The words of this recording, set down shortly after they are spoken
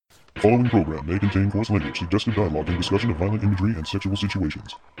The following program may contain coarse language, suggestive dialogue, and discussion of violent imagery and sexual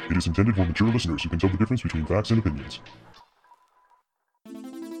situations. It is intended for mature listeners who can tell the difference between facts and opinions.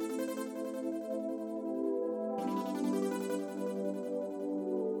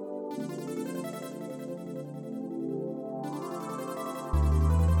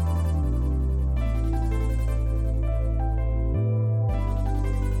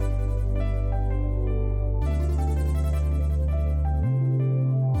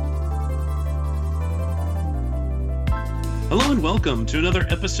 Hello and welcome to another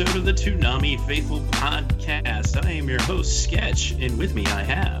episode of the Toonami Faithful Podcast. I am your host, Sketch, and with me I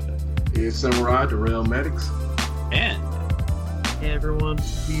have... It's Samurai, Darrell Maddox. And... Hey everyone,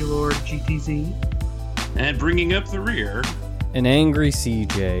 V-Lord GTZ. And bringing up the rear... An angry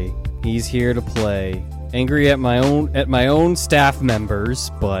CJ. He's here to play. Angry at my own staff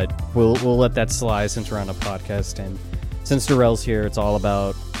members, but we'll let that slide since we're on a podcast. And since Darrell's here, it's all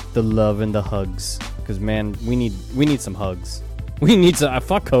about the love and the hugs. Because, man, we need some hugs. We need some...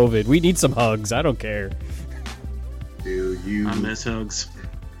 fuck COVID. We need some hugs. I don't care. Dude, I miss hugs.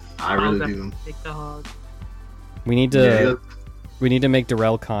 I really do. Take the hug. We need to... Yeah. We need to make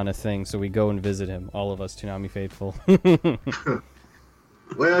DarrellCon a thing, so we go and visit him. All of us, Toonami Faithful.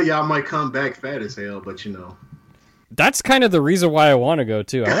 Well, y'all might come back fat as hell, but you know. That's kind of the reason why I want to go,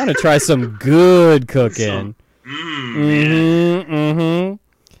 too. I want to try some good cooking.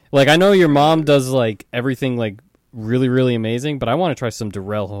 Like, I know your mom does, like, everything, like, really, really amazing, but I want to try some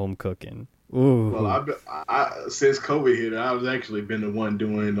Darrell home cooking. Ooh. Well, since COVID hit, I've actually been the one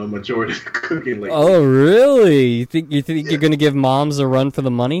doing the majority of the cooking lately. Oh, really? You think you're going to give moms a run for the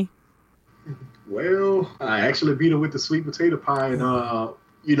money? Well, I actually beat her with the sweet potato pie and,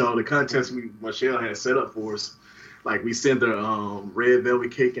 the contest Michelle had set up for us. Like, we sent her red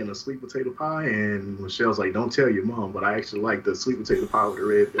velvet cake and a sweet potato pie, and Michelle's like, don't tell your mom, but I actually like the sweet potato pie with the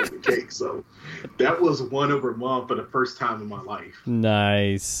red velvet cake. So that was one of her mom for the first time in my life.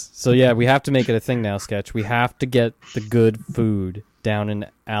 Nice. So, yeah, we have to make it a thing now, Sketch. We have to get the good food down in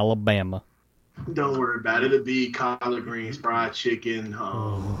Alabama. Don't worry about it. It'll be collard greens, fried chicken,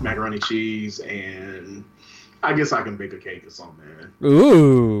 macaroni cheese, and... I guess I can bake a cake or something, man.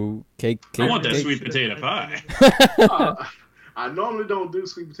 Ooh, cake. I want that sweet potato pie. I normally don't do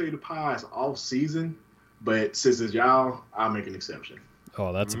sweet potato pies off season, but since it's y'all, I'll make an exception.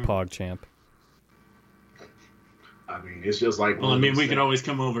 Oh, that's a pog champ. I mean, it's just like... Well, I mean, we could always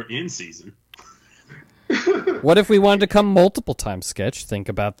come over in season. What if we wanted to come multiple times, Sketch? Think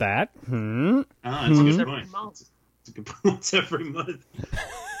about that. That's a good point. It's a good point. It's every month.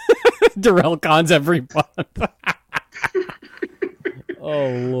 DarrellCon's every month. Oh,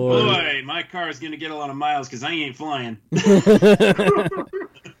 Lord. Boy, my car is going to get a lot of miles because I ain't flying. Let's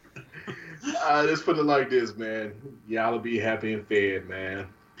put it like this, man. Y'all will be happy and fed, man.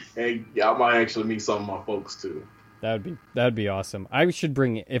 Hey, y'all might actually meet some of my folks, too. That'd be awesome. I should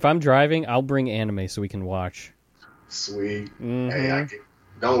bring... If I'm driving, I'll bring anime so we can watch. Sweet. Mm-hmm. Hey,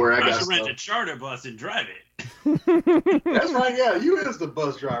 don't worry, I should rent a charter bus and drive it. That's right, yeah. You is the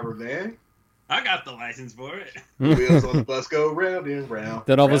bus driver, man. I got the license for it. Wheels on the bus go round and round.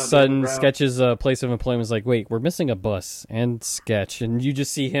 Then all of a sudden, Sketch's place of employment is like, wait, we're missing a bus and Sketch. And you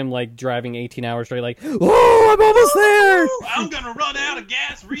just see him, like, driving 18 hours straight, like, oh, I'm almost there! I'm going to run out of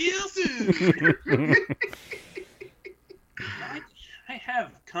gas real soon! I have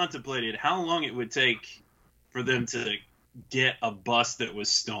contemplated how long it would take for them to get a bus that was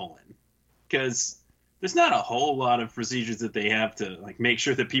stolen. Because... there's not a whole lot of procedures that they have to like make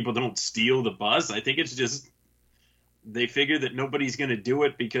sure that people don't steal the bus. I think it's just they figure that nobody's going to do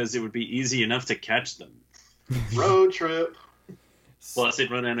it because it would be easy enough to catch them. Road trip. Plus, it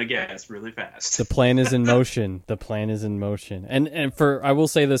run out of gas really fast. The plan is in motion. And I will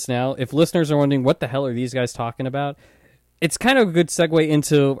say this now, if listeners are wondering what the hell are these guys talking about, it's kind of a good segue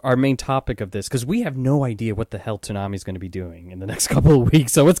into our main topic of this, because we have no idea what the hell Toonami's going to be doing in the next couple of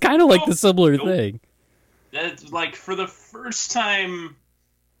weeks. So it's kind of like the similar thing. That's like for the first time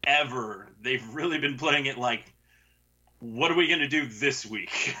ever, they've really been playing it like, what are we going to do this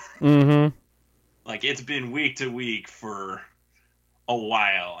week? Mm-hmm. Like it's been week to week for a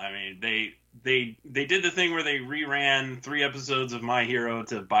while. I mean, they did the thing where they reran 3 episodes of My Hero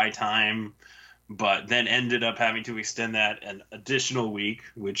to buy time, but then ended up having to extend that an additional week,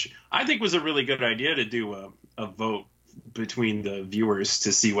 which I think was a really good idea to do a vote between the viewers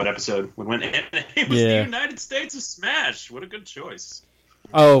to see what episode would win. And it was the United States of Smash. What a good choice.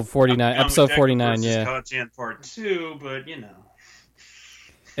 Oh, 49. Episode 49, yeah. Kacchan Part 2, but you know.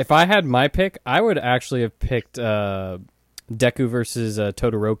 If I had my pick, I would actually have picked Deku versus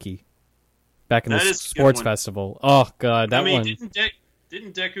Todoroki back in the sports festival. Oh, God, that one.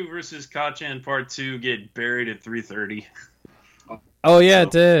 Didn't Deku versus Kacchan Part 2 get buried at 3:30? Oh yeah,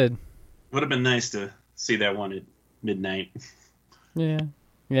 it did. Would have been nice to see that one at midnight. Yeah,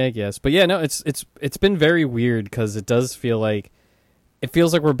 I guess. But yeah, no, it's been very weird because it does feel like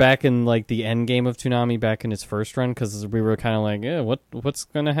we're back in like the end game of Toonami back in its first run because we were kind of like, yeah, what's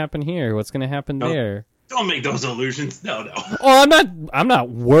gonna happen here? What's gonna happen there? Don't make those illusions. No. Oh, I'm not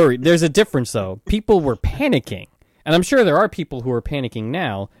worried. There's a difference though. People were panicking, and I'm sure there are people who are panicking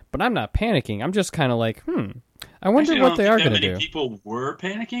now, but I'm not panicking. I'm just kind of like, I wonder what they are going to do. People were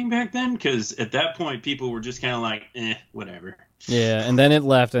panicking back then because at that point people were just kind of like, whatever. Yeah, and then it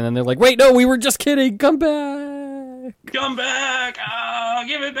left, and then they're like, wait, no, we were just kidding. Come back. Come back.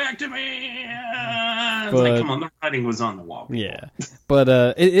 Give it back to me. It's like, come on, the writing was on the wall. People. Yeah, but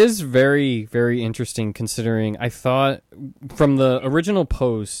it is very, very interesting considering I thought from the original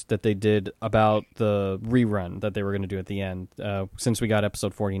post that they did about the rerun that they were going to do at the end, since we got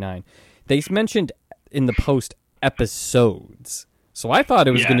episode 49, they mentioned in the post episodes. So I thought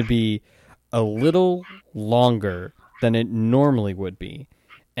it was going to be a little longer than it normally would be.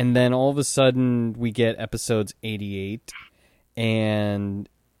 And then all of a sudden we get episodes 88 and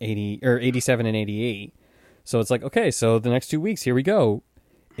 87 and 88. So it's like, okay, so the next 2 weeks, here we go.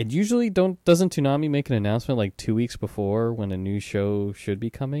 It usually doesn't Toonami make an announcement like 2 weeks before when a new show should be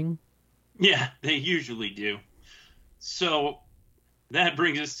coming? Yeah, they usually do. So that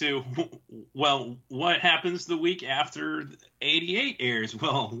brings us to, well, what happens the week after 88 airs?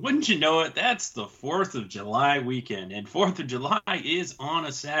 Well, wouldn't you know it, that's the 4th of July weekend, and 4th of July is on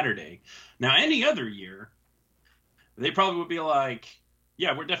a Saturday. Now, any other year, they probably would be like,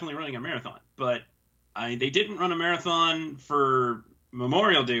 yeah, we're definitely running a marathon, but they didn't run a marathon for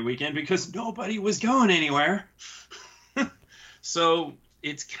Memorial Day weekend because nobody was going anywhere. So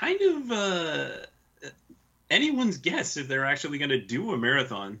it's kind of anyone's guess if they're actually going to do a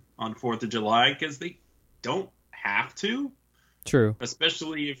marathon on 4th of July because they don't have to. True.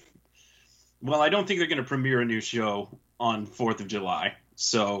 Especially if, well, I don't think they're going to premiere a new show on 4th of July.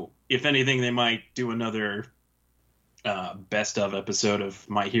 So if anything, they might do another best of episode of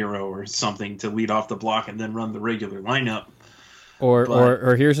My Hero or something to lead off the block and then run the regular lineup.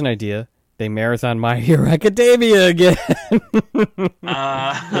 Or here's an idea. They marathon My Hero Academia again.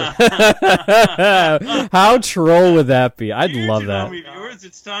 How troll would that be? I'd love that. Viewers,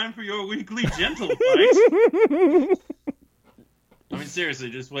 it's time for your weekly gentle fight. I mean, seriously,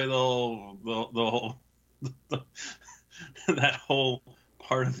 just play the whole that whole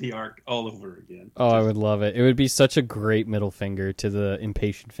part of the arc all over again. Oh, I would love it. It would be such a great middle finger to the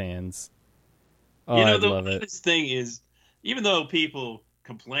impatient fans. Oh, I'd love it. The thing is, even though people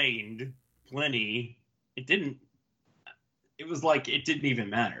complained plenty, it was like it didn't even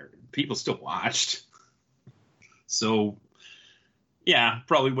matter. People still watched. So, yeah,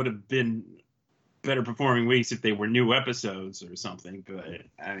 probably would have been better performing weeks if they were new episodes or something. But,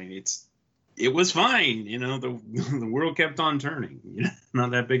 I mean, it was fine. You know, the world kept on turning. You know,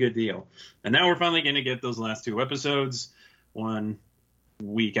 not that big a deal. And now we're finally going to get those last 2 episodes one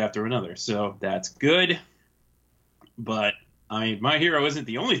week after another. So that's good. But, I mean, My Hero isn't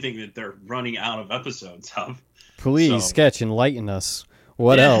the only thing that they're running out of episodes of. Please, Sketch, enlighten us.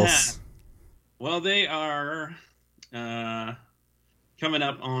 What else? Well, they are coming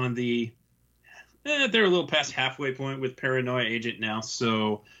up on the... they're a little past halfway point with Paranoia Agent now,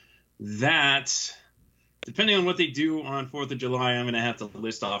 so that, depending on what they do on 4th of July, I'm going to have to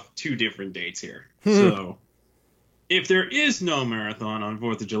list off 2 different dates here. So, if there is no marathon on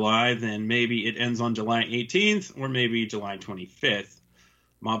 4th of July, then maybe it ends on July 18th or maybe July 25th.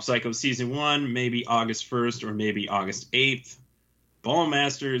 Mob Psycho Season 1, maybe August 1st or maybe August 8th. Ball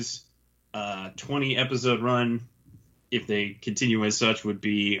Masters, 20-episode run, if they continue as such, would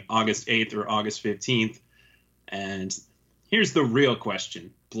be August 8th or August 15th. And here's the real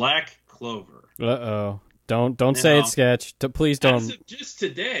question. Black Clover. Uh-oh. Don't say it, Sketch. Please don't. As of just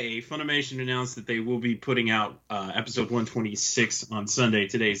today, Funimation announced that they will be putting out episode 126 on Sunday.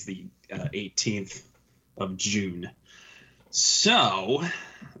 Today's the 18th of June. So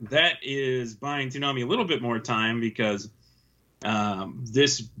that is buying Toonami a little bit more time because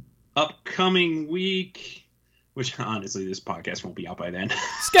this upcoming week, which honestly this podcast won't be out by then.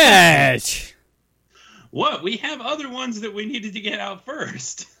 Sketch! What? We have other ones that we needed to get out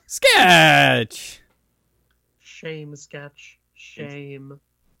first. Sketch! Shame, Sketch. Shame.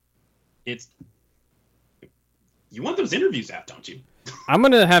 It's you want those interviews out, don't you? I'm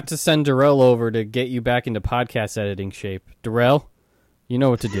going to have to send Darrell over to get you back into podcast editing shape. Darrell, you know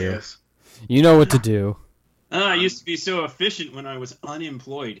what to do. Yes. You know what to do. I used to be so efficient when I was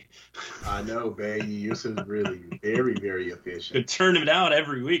unemployed. I know, babe. You used to really very, very efficient. Could turn it out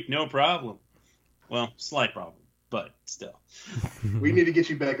every week, no problem. Well, slight problem, but still. We need to get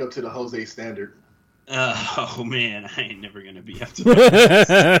you back up to the Jose standard. Oh man, I ain't never gonna be up to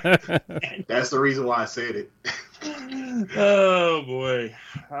that. That's the reason why I said it. Oh boy.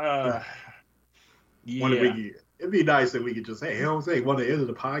 Yeah. It'd be nice if we could just, hey, Jose, want to end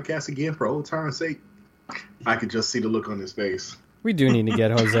the podcast again for old time's sake? I could just see the look on his face. We do need to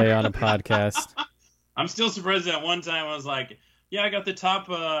get Jose on a podcast. I'm still surprised that one time I was like, yeah, I got the top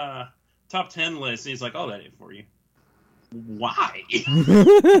 10 list. And he's like, oh, that ain't for you. Why?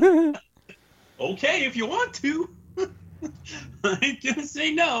 Okay, if you want to. I ain't gonna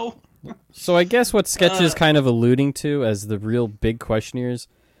say no. So I guess what Sketch is kind of alluding to as the real big question here is,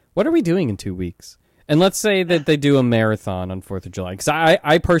 what are we doing in 2 weeks? And let's say that they do a marathon on 4th of July. Because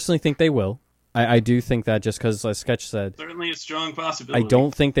I personally think they will. I do think that just because, as Sketch said... Certainly a strong possibility. I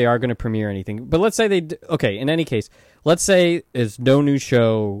don't think they are going to premiere anything. But let's say they... Okay, in any case, let's say there's no new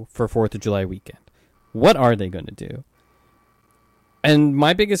show for 4th of July weekend. What are they going to do? And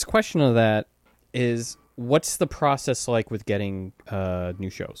my biggest question of that is, what's the process like with getting new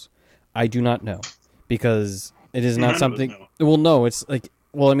shows? I do not know. Because it is not something... Well, no, it's like...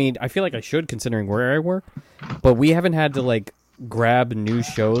 Well, I mean, I feel like I should, considering where I work. But we haven't had to, like, grab new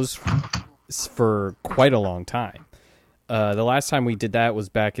shows for quite a long time. The last time we did that was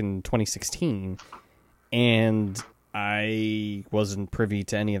back in 2016, and I wasn't privy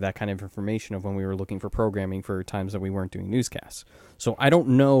to any of that kind of information of when we were looking for programming for times that we weren't doing newscasts. So I don't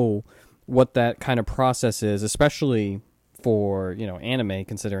know what that kind of process is, especially for, anime,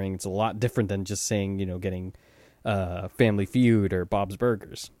 considering it's a lot different than just saying, getting Family Feud or Bob's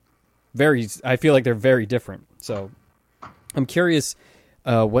Burgers. I feel like they're very different. So I'm curious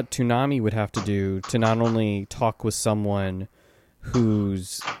what Toonami would have to do to not only talk with someone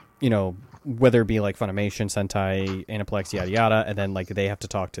who's, whether it be like Funimation, Sentai, Aniplex, yada yada, and then like they have to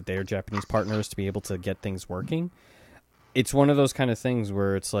talk to their Japanese partners to be able to get things working. It's one of those kind of things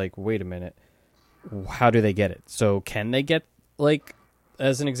where it's like, wait a minute, how do they get it? So can they get, like,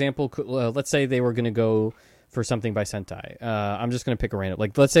 as an example, let's say they were going to go for something by Sentai. I'm just going to pick a random,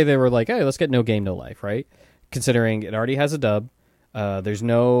 like, let's say they were like, hey, let's get No Game, No Life, right? Considering it already has a dub. There's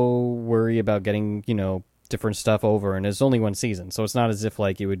no worry about getting, different stuff over, and there's only one season. So it's not as if,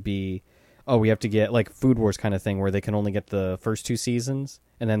 like, it would be, oh, we have to get, like, Food Wars kind of thing where they can only get the first 2 seasons,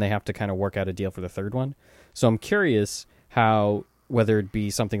 and then they have to kind of work out a deal for the third one. So I'm curious whether it'd be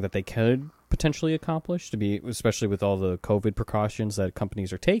something that they could potentially accomplish, especially with all the COVID precautions that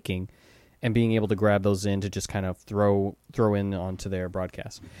companies are taking, and being able to grab those in to just kind of throw in onto their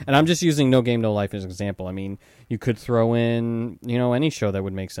broadcast. And I'm just using No Game, No Life as an example. I mean, you could throw in, any show that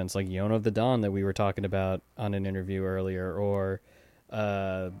would make sense, like Yona of the Dawn that we were talking about on an interview earlier, or,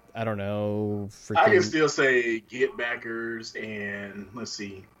 I don't know. I can still say Get Backers, and let's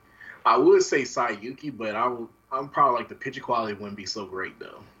see. I would say Sayuki, but I'm probably like the picture quality wouldn't be so great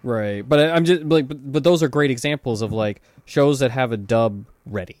though. Right, but I'm just like, but those are great examples of like shows that have a dub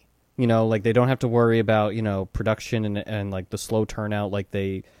ready. Like they don't have to worry about, production and like the slow turnout like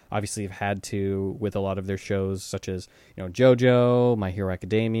they obviously have had to with a lot of their shows, such as, JoJo, My Hero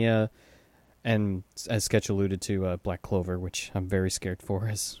Academia, and as Sketch alluded to, Black Clover, which I'm very scared for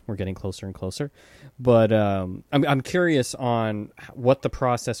as we're getting closer and closer. But I'm curious on what the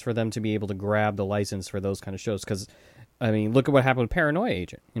process for them to be able to grab the license for those kind of shows. Because, I mean, look at what happened with Paranoia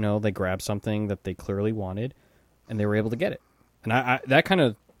Agent. They grabbed something that they clearly wanted, and they were able to get it. And I that kind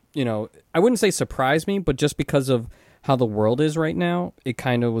of... I wouldn't say surprised me, but just because of how the world is right now, it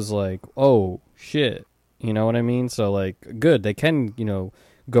kind of was like, oh, shit. You know what I mean? So, like, good. They can,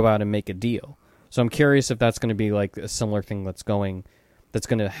 go out and make a deal. So I'm curious if that's going to be, like, a similar thing that's going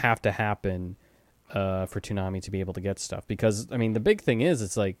to have to happen for Toonami to be able to get stuff. Because, I mean, the big thing is,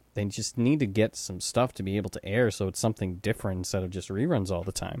 it's like, they just need to get some stuff to be able to air so it's something different instead of just reruns all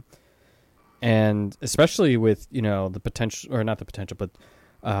the time. And especially with, the potential, or not the potential, but...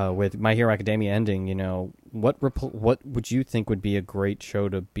 with My Hero Academia ending, what would you think would be a great show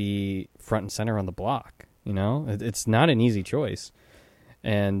to be front and center on the block? It's not an easy choice,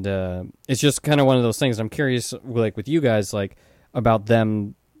 and it's just kind of one of those things. I'm curious, like with you guys, like about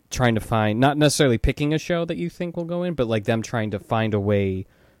them trying to find, not necessarily picking a show that you think will go in, but like them trying to find a way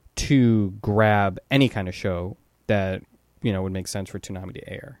to grab any kind of show that would make sense for Toonami to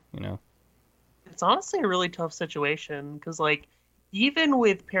air. It's honestly a really tough situation because like. Even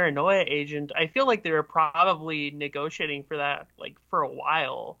with Paranoia Agent, I feel like they were probably negotiating for that like for a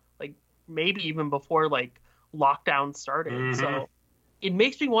while, like maybe even before like lockdown started. Mm-hmm. So it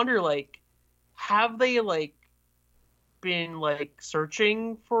makes me wonder, like, have they like been like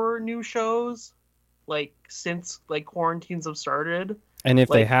searching for new shows like since like quarantines have started. And if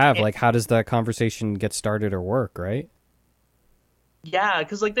they Like, have, like, how does that conversation get started or work, right? Yeah,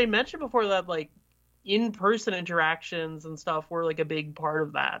 because like they mentioned before that like in-person interactions and stuff were like a big part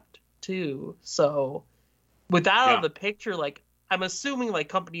of that too. So with that out of the picture, like I'm assuming like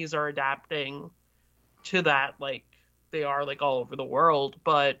companies are adapting to that, like they are like all over the world,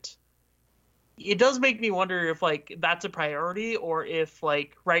 but it does make me wonder if like that's a priority or if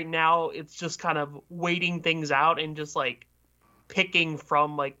like right now it's just kind of waiting things out and just like picking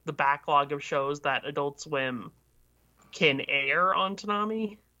from like the backlog of shows that Adult Swim can air on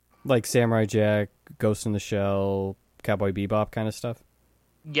Toonami. Like Samurai Jack, Ghost in the Shell, Cowboy Bebop kind of stuff?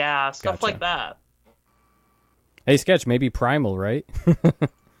 Yeah, stuff Gotcha. like that. Hey, Sketch, maybe Primal, right? Over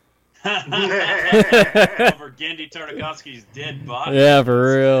Gendy Tartakovsky's dead body. Yeah,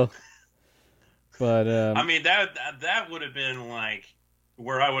 for real. But I mean, that would have been like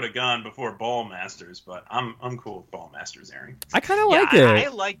where I would have gone before Ball Masters, but I'm cool with Ball Masters airing. I kind of like I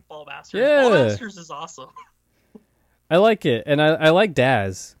it. like Ballmasters. Yeah. Ballmasters is awesome. I like it, and I like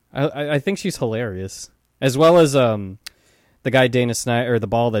Daz. I think she's hilarious, as well as the guy Dana Snyder, or the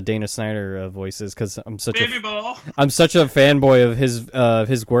Ball that Dana Snyder voices, because I'm such Baby Ball. I'm such a fanboy of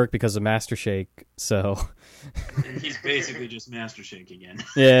his work because of Master Shake. So He's basically just Master Shake again.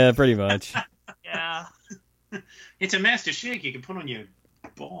 yeah, pretty much. Yeah. It's a Master Shake you can put on your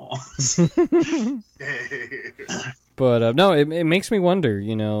balls. But no, it makes me wonder.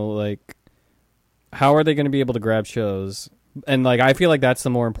 You know, like how are they going to be able to grab shows? And like I feel like that's the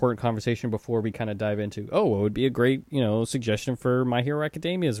more important conversation before we kind of dive into what would be a great suggestion for My Hero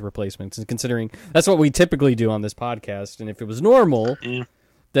Academia's replacements. And considering that's what we typically do on this podcast, and if it was normal,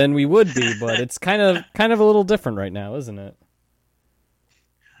 then we would be. But it's kind of a little different right now, isn't it?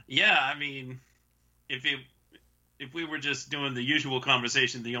 Yeah, I mean, if we were just doing the usual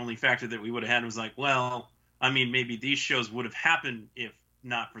conversation, the only factor that we would have had was like, well, I mean, maybe these shows would have happened if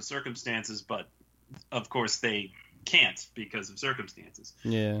not for circumstances, but of course they can't because of circumstances.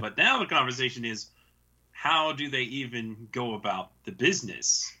 Yeah. But now the conversation is, how do they even go about the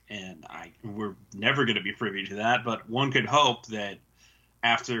business? And we're never going to be privy to that, but one could hope that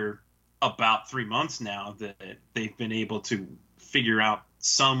after about 3 months now that they've been able to figure out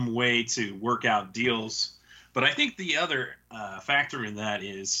some way to work out deals. But I think the other factor in that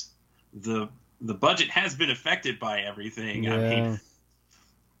is the budget has been affected by everything. Yeah. I mean,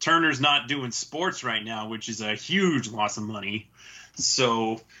 Turner's not doing sports right now, which is a huge loss of money.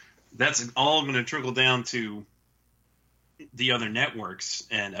 So that's all going to trickle down to the other networks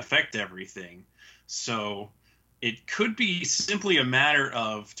and affect everything. So it could be simply a matter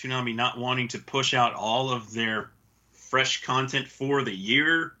of Toonami not wanting to push out all of their fresh content for the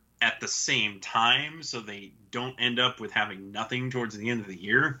year at the same time, so they don't end up with having nothing towards the end of the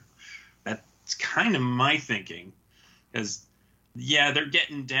year. That's kind of my thinking. As they're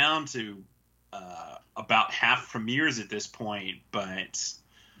getting down to about half premieres at this point, but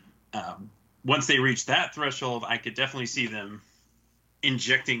once they reach that threshold, I could definitely see them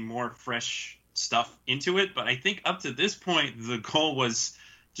injecting more fresh stuff into it. But I think up to this point, the goal was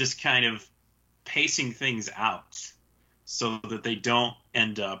just kind of pacing things out so that they don't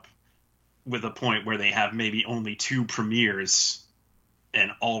end up with a point where they have maybe only 2 premieres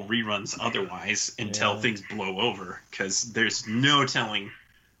and all reruns otherwise until things blow over, because there's no telling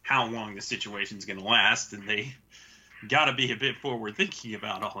how long the situation's going to last, and they got to be a bit forward thinking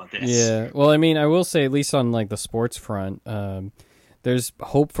about all of this. Yeah, well, I mean, I will say at least on like the sports front, there's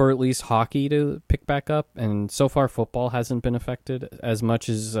hope for at least hockey to pick back up, and so far football hasn't been affected as much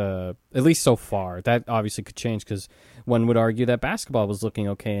as at least so far. That obviously could change because one would argue that basketball was looking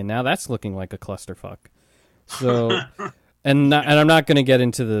okay, and now that's looking like a clusterfuck. So, and I'm not going to get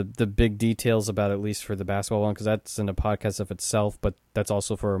into the big details about at least for the basketball one because that's in a podcast of itself, but that's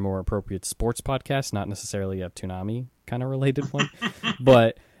also for a more appropriate sports podcast, not necessarily a Toonami kind of related one.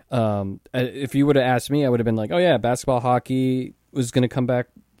 But if you would have asked me, I would have been like, oh yeah, basketball, hockey was going to come back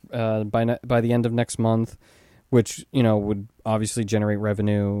by the end of next month, which would obviously generate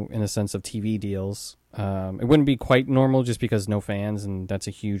revenue in a sense of TV deals. It wouldn't be quite normal just because no fans, and that's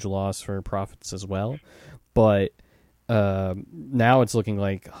a huge loss for profits as well. But now it's looking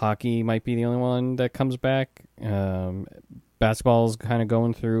like hockey might be the only one that comes back. Basketball's kind of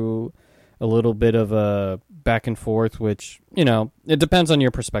going through a little bit of a back and forth, which it depends on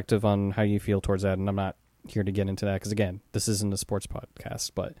your perspective on how you feel towards that, and I'm not here to get into that because again, this isn't a sports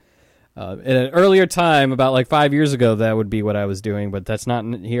podcast. But at an earlier time, about like 5 years ago, that would be what I was doing, but that's not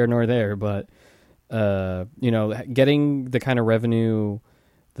here nor there. But getting the kind of revenue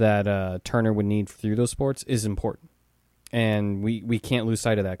that Turner would need through those sports is important. and we can't lose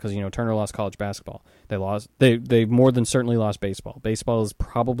sight of that because Turner lost college basketball. They more than certainly lost baseball. Baseball is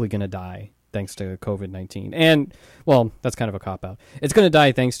probably going to die thanks to COVID-19, and well, that's kind of a cop out. It's going to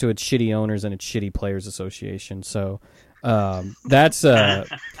die thanks to its shitty owners and its shitty players association. So that's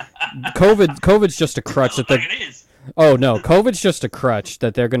COVID's just a crutch that it is. Oh no, COVID's just a crutch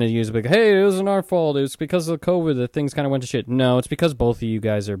that they're going to use. Like, hey, it wasn't our fault. It was because of COVID that things kind of went to shit. No, it's because both of you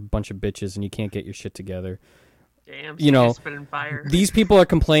guys are a bunch of bitches and you can't get your shit together. Damn, spitting fire. These people are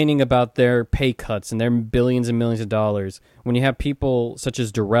complaining about their pay cuts and their billions and millions of dollars. When you have people such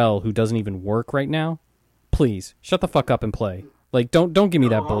as Darrell who doesn't even work right now, please shut the fuck up and play. Like, don't give me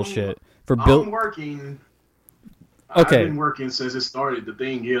that bullshit. I'm working. Okay. I've been working since it started. The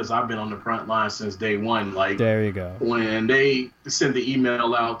thing is, I've been on the front line since day one. Like, there you go. When they sent the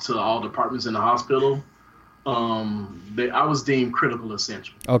email out to all departments in the hospital, I was deemed critical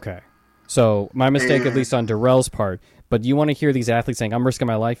essential. Okay. So, my mistake, at least on Darrell's part. But you want to hear these athletes saying, I'm risking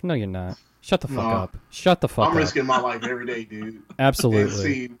my life? No, you're not. Shut the fuck up. Shut the fuck up. I'm risking my life every day, dude. Absolutely. And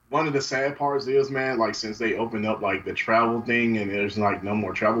see, one of the sad parts is, man, like, since they opened up, like, the travel thing and there's, like, no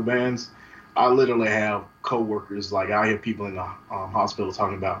more travel bans, I literally have coworkers, like, I have people in the hospital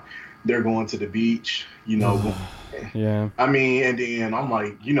talking about they're going to the beach, Yeah. I mean, and then I'm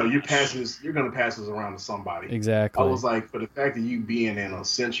like, you're going to pass this around to somebody. Exactly. I was like, for the fact that you being an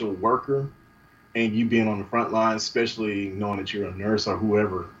essential worker and you being on the front line, especially knowing that you're a nurse or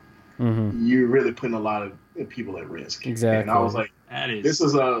whoever, you're really putting a lot of people at risk. Exactly. And I was like, it's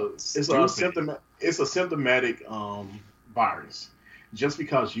a symptomatic virus. Just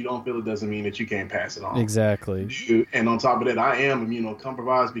because you don't feel it doesn't mean that you can't pass it on. Exactly. And on top of that, I am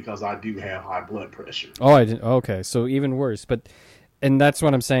immunocompromised because I do have high blood pressure. Oh, I didn't. Okay, so even worse. And that's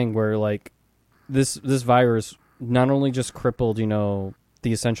what I'm saying. Where like this virus not only just crippled, the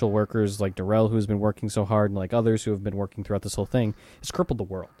essential workers like Darrell, who's been working so hard, and like others who have been working throughout this whole thing, it's crippled the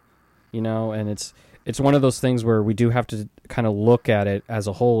world. And it's one of those things where we do have to kind of look at it as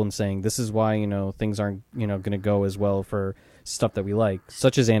a whole and saying this is why things aren't going to go as well for stuff that we like,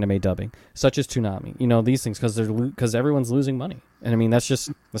 such as anime dubbing, such as Toonami, these things, because everyone's losing money, and I mean that's just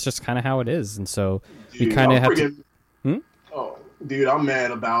kind of how it is, and so we kind of have to. Oh, dude, I'm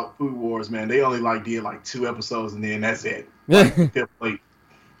mad about Food Wars, man. They only did 2 episodes, and then that's it.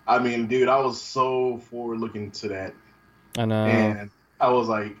 I mean, dude, I was so forward looking to that. I know. And I was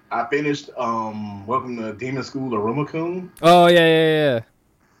like, I finished Welcome to Demon School Arumakun. Oh yeah.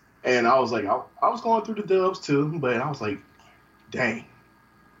 And I was like, I was going through the dubs too, but I was like, dang,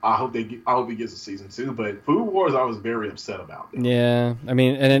 I hope he gets a season 2. But Food Wars, I was very upset about them. Yeah, I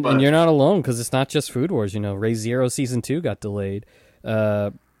mean, and you're not alone because it's not just Food Wars. Re:Zero season 2 got delayed.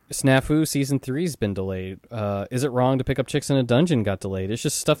 Snafu season 3's been delayed. Is It Wrong to Pick Up Chicks in a Dungeon got delayed. It's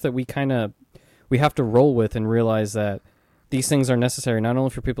just stuff that we have to roll with and realize that these things are necessary not only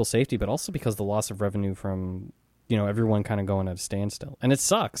for people's safety but also because the loss of revenue from everyone kind of going at a standstill, and it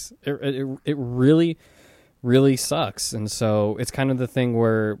sucks. It really, really sucks. And so it's kind of the thing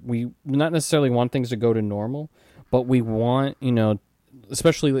where we not necessarily want things to go to normal, but we want,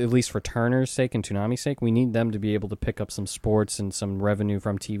 especially at least for Turner's sake and Toonami's sake, we need them to be able to pick up some sports and some revenue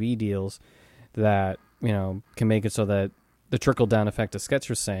from TV deals that, can make it so that the trickle-down effect, as Sketch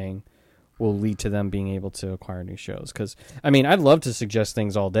was saying, will lead to them being able to acquire new shows. Because, I mean, I'd love to suggest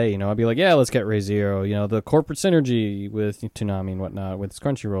things all day. I'd be like, yeah, let's get Re:Zero, the corporate synergy with Toonami and whatnot, with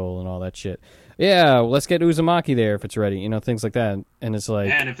Crunchyroll and all that shit. Yeah, let's get Uzumaki there if it's ready, things like that. And it's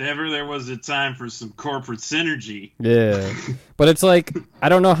like... And if ever there was a time for some corporate synergy. Yeah. But it's like, I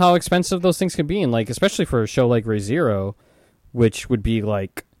don't know how expensive those things can be. And, especially for a show like Re:Zero, which would be,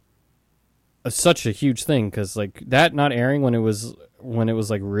 such a huge thing. Because, that not airing when it was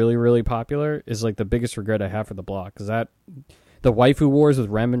really, really popular is, the biggest regret I have for the block. Because the waifu wars with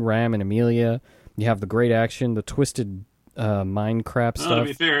Rem and Ram and Amelia, you have the great action, the twisted... Minecraft stuff. To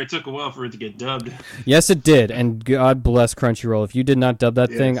be fair, it took a while for it to get dubbed. Yes, it did, and God bless Crunchyroll. If you did not dub that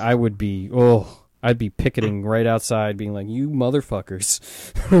thing, I'd be picketing right outside, being like, "You motherfuckers!"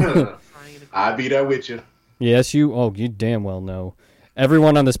 I'd be there with you. Yes, you. Oh, you damn well know.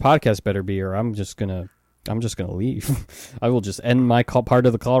 Everyone on this podcast better be, or I'm just gonna leave. I will just end my part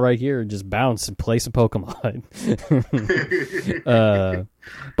of the call right here and just bounce and play some Pokemon.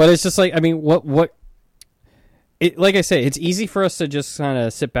 But it's just like, I mean, what? Like I say, it's easy for us to just kind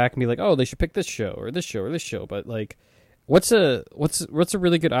of sit back and be like, "Oh, they should pick this show or this show or this show." But what's a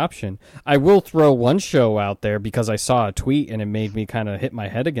really good option? I will throw one show out there because I saw a tweet and it made me kind of hit my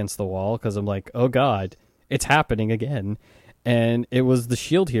head against the wall because I'm like, "Oh God, it's happening again!" And it was the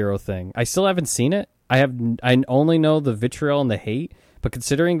Shield Hero thing. I still haven't seen it. I only know the vitriol and the hate. But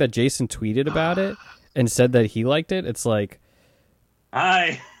considering that Jason tweeted about it, and said that he liked it, it's like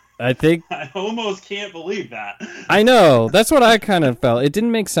I think almost can't believe that. I know. That's what I kind of felt. It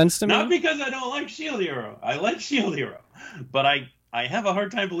didn't make sense to me. Not because I don't like Shield Hero. I like Shield Hero, but I have a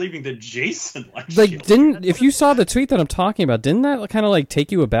hard time believing that Jason likes Like, Shield Hero. if you saw the tweet that I'm talking about, didn't that kind of like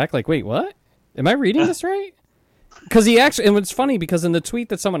take you aback? Like, wait, what? Am I reading this right? Because he actually, and it's funny because in the tweet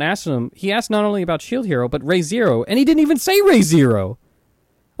that someone asked him, he asked not only about Shield Hero but Ray Zero, and he didn't even say Ray Zero.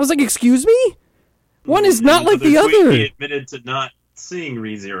 I was like, excuse me? One is not like the other. He admitted to not seeing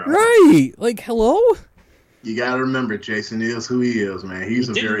ReZero. Right? Like, hello? You gotta remember, Jason is who he is, man. He's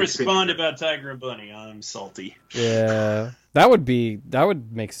He a didn't very respond about Tiger and Bunny. I'm salty. Yeah, that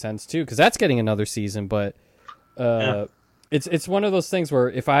would make sense too, because that's getting another season. But it's one of those things where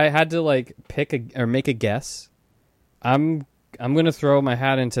if I had to like pick or make a guess, I'm gonna throw my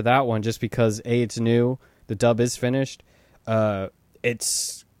hat into that one just because it's new, the dub is finished.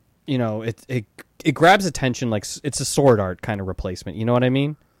 It's it grabs attention like it's a Sword Art kind of replacement. You know what I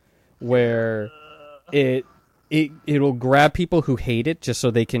mean? Where it'll grab people who hate it just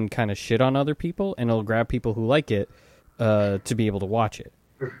so they can kind of shit on other people, and it'll grab people who like it to be able to watch it.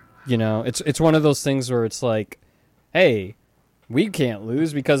 You know, it's one of those things where it's like, hey, we can't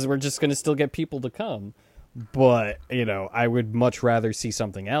lose because we're just going to still get people to come. But, you know, I would much rather see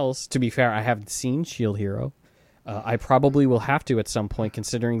something else. To be fair, I haven't seen Shield Hero. I probably will have to at some point,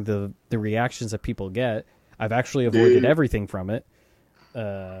 considering the reactions that people get. I've actually avoided everything from it.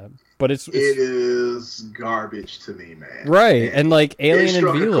 But it is garbage to me, man. Right, and like Alien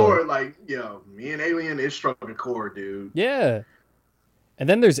and Velo. Chord, like, me and Alien, it struck a chord, dude. Yeah. And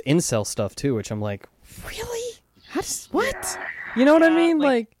then there's incel stuff too, which I'm like, really? What? Yeah. You know what I mean?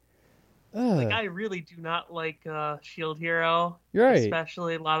 Like I really do not like Shield Hero. You're right.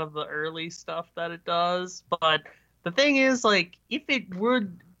 Especially a lot of the early stuff that it does. But the thing is, like, if it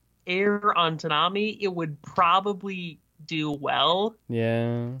would air on Toonami, it would probably do well.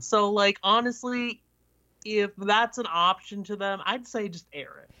 Yeah. So, like, honestly, if that's an option to them, I'd say just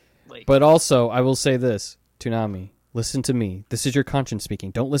air it. Like, but also, I will say this, Toonami, listen to me. This is your conscience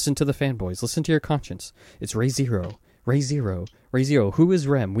speaking. Don't listen to the fanboys. Listen to your conscience. It's Ray Zero. Ray Zero. Ray Zero. Who is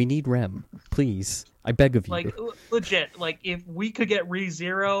Rem? We need Rem. Please. I beg of you. Like, legit. Like, if we could get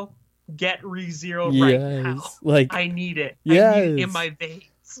ReZero, get ReZero yes. right now. Like, I need it. Yes. I need it in my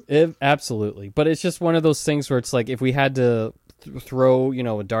veins. Absolutely. But it's just one of those things where it's like, if we had to throw,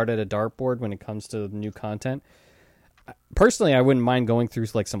 a dart at a dartboard when it comes to new content, personally, I wouldn't mind going through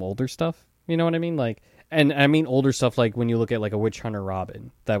like some older stuff. You know what I mean? Like, and I mean older stuff like when you look at like a Witch Hunter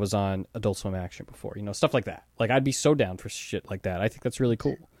Robin that was on Adult Swim Action before, stuff like that. Like, I'd be so down for shit like that. I think that's really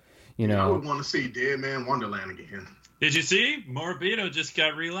cool. I would want to see Dead Man Wonderland again. Did you see? Morbido just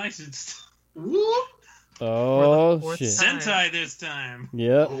got relicensed. Whoop. Oh, shit. Sentai this time.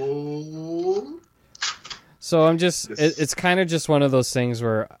 Yeah. Oh. So I'm just, it's kind of just one of those things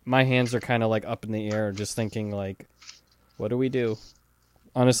where my hands are kind of like up in the air, just thinking like, what do we do?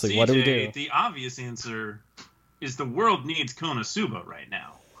 Honestly, CJ, what do we do? The obvious answer is the world needs Konosuba right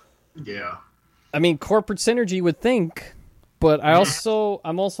now. Yeah. I mean, corporate synergy would think, but I'm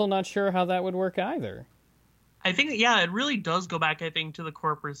also not sure how that would work either. I think, it really does go back, I think, to the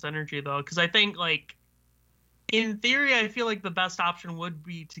corporate synergy, though, because I think, like, in theory, I feel like the best option would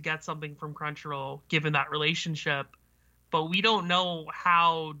be to get something from Crunchyroll, given that relationship, but we don't know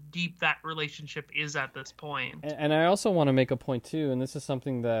how deep that relationship is at this point. And I also want to make a point, too, and this is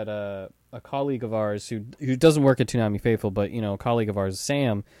something that a colleague of ours who doesn't work at Toonami Faithful, but, a colleague of ours,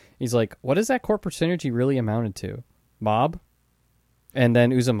 Sam, he's like, what is that corporate synergy really amounted to? Mob? And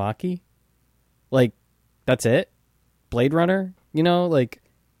then Uzumaki? Like, that's it? Blade Runner? Like,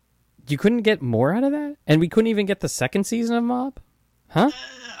 you couldn't get more out of that? And we couldn't even get the second season of Mob? Huh?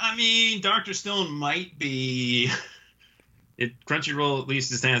 I mean, Dr. Stone might be... Crunchyroll at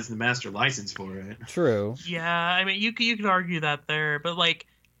least has the master license for it. True. Yeah, I mean, you could argue that there, but, like,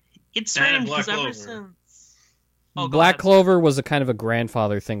 it's strange because ever since... Black Clover was a kind of a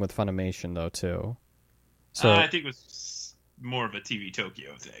grandfather thing with Funimation, though, too. So I think it was more of a TV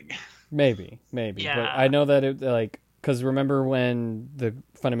Tokyo thing. Maybe. Yeah. But I know that it, like, because remember when the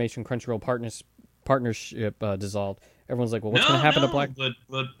Funimation Crunchyroll partnership dissolved, everyone's like, well, what's going to happen to Black...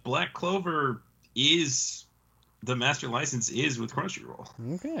 But Black Clover is... The master license is with Crunchyroll.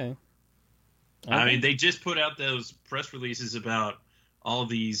 Okay. I mean, they just put out those press releases about all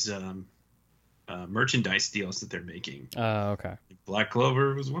these merchandise deals that they're making. Okay. Black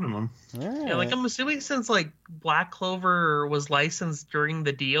Clover was one of them. Right. Yeah, like, I'm assuming since, like, Black Clover was licensed during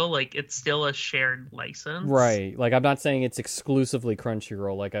the deal, like, it's still a shared license. Right. Like, I'm not saying it's exclusively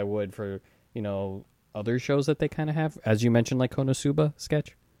Crunchyroll like I would for, other shows that they kind of have, as you mentioned, like Konosuba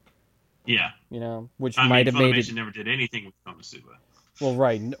sketch. Yeah. Which I might mean, have made Funimation it. never did anything with Konosuba. Well,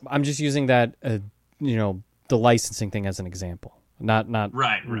 right. I'm just using that, the licensing thing as an example. Not.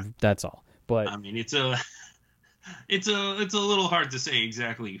 Right. That's all. But I mean, it's a little hard to say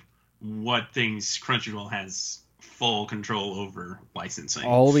exactly what things Crunchyroll has full control over licensing.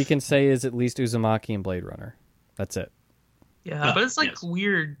 all we can say is at least Uzumaki and Blade Runner. That's it. Yeah, but it's like yes.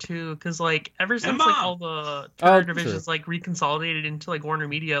 weird too, because like ever since Mom! like all the Turner true. divisions like reconsolidated into like Warner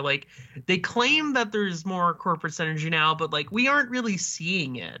Media, like they claim that there's more corporate synergy now, but like we aren't really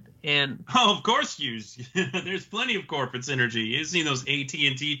seeing it. And Oh, of course, there's plenty of corporate synergy. You've seen those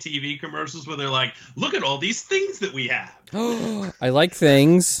AT&T TV commercials where they're like, "Look at all these things that we have." I like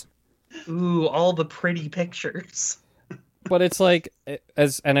things, ooh, all the pretty pictures. but it's like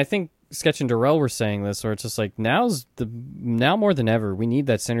and I think Sketch and Darrell were saying this, or it's just like now more than ever we need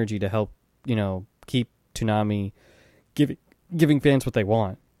that synergy to help keep Toonami giving fans what they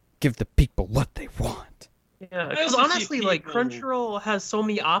want, give the people what they want. Yeah, I because also see honestly, like people- Crunchyroll has so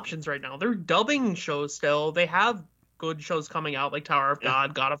many options right now. They're dubbing shows still. They have good shows coming out like Tower of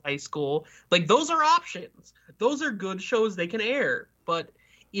God, God of High School. Like those are options. Those are good shows they can air. But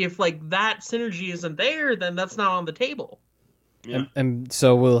if like that synergy isn't there, then that's not on the table. Yeah. And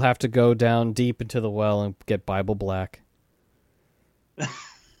so we'll have to go down deep into the well and get Bible Black.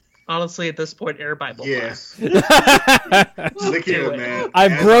 Honestly, at this point, air Bible. Yes. Do Look here, it. man.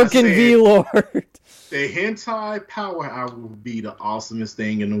 I've As I broken said, V-Lord. The hentai power hour will be the awesomest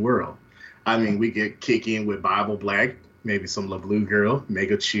thing in the world. I mean, we could kick in with Bible Black, maybe some La Blue Girl,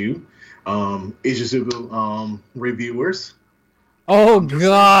 Mega Chew, Ichizuku reviewers. Oh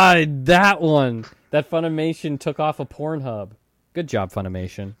God, that one. That Funimation took off a Pornhub. Good job,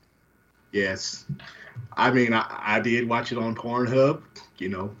 Funimation. Yes. I mean, I did watch it on Pornhub,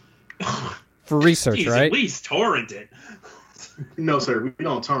 For research, Jeez, right? At least torrent it. No, sir, we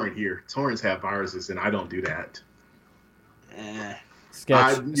don't torrent here. Torrents have viruses, and I don't do that.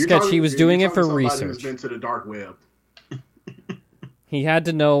 Sketch, he was doing it for Who's research. been to the dark web. He had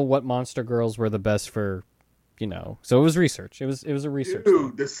to know what monster girls were the best for, So it was research. It was a research thing.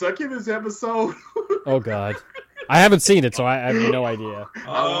 Dude, the Succubus episode. Oh God, I haven't seen it, so I have no idea.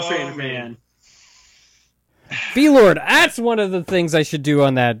 I won't say Oh, anything. man. V-Lord, that's one of the things I should do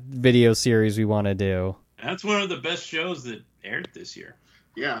on that video series we want to do. That's one of the best shows that aired this year.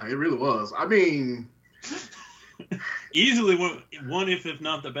 Yeah, it really was. I mean, Easily one if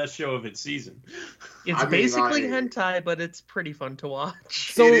not the best show of its season. It's I mean, basically like- hentai, but it's pretty fun to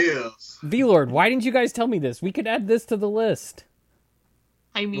watch. So- it is. V-Lord, why didn't you guys tell me this? We could add this to the list.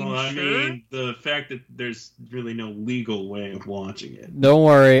 I mean, Well, I sure. mean, the fact that there's really no legal way of watching it. Don't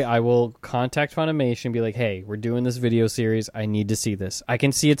worry, I will contact Funimation and be like, hey, we're doing this video series. I need to see this. I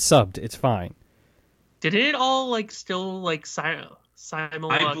can see it subbed. It's fine. Did it all like still like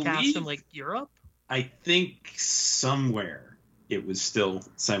simulcast believe- in like Europe? I think somewhere it was still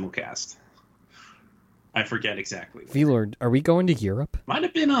simulcast. I forget exactly. where. V-Lord, are we going to Europe? Might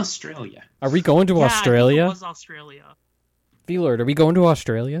have been Australia. Are we going to Yeah, I think Australia? it was Australia. V-Lord, are we going to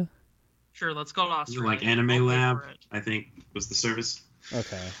Australia? Sure, let's go to Australia. Like Anime I'll pay Lab, for it. I think was the service.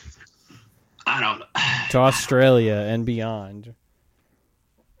 Okay. I don't know. To Australia and beyond.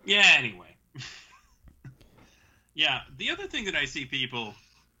 Yeah, anyway. Yeah, the other thing that I see people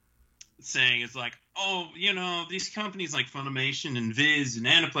saying is like, oh, these companies like Funimation and Viz and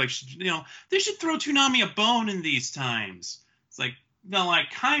Aniplex, they should throw Toonami a bone in these times. It's like, well, I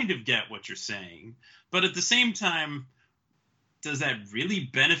kind of get what you're saying, but at the same time, does that really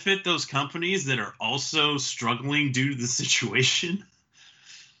benefit those companies that are also struggling due to the situation?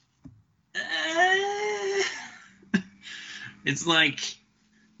 It's like,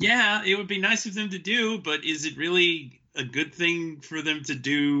 yeah, it would be nice of them to do, but is it really a good thing for them to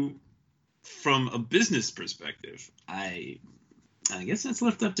do from a business perspective? I guess that's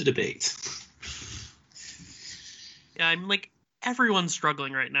left up to debate. Yeah, I'm like everyone's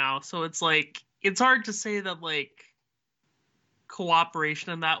struggling right now, so it's like it's hard to say that like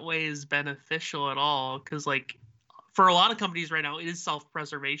cooperation in that way is beneficial at all, because like for a lot of companies right now it is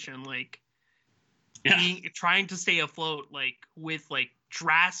self-preservation, like trying to stay afloat like with like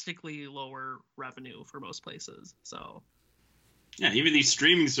drastically lower revenue for most places. So Yeah, even these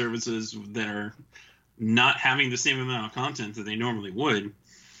streaming services that are not having the same amount of content that they normally would,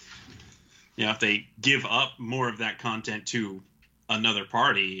 if they give up more of that content to another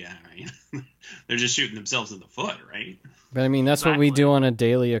party, they're just shooting themselves in the foot, right? But I mean, that's what we Exactly. do on a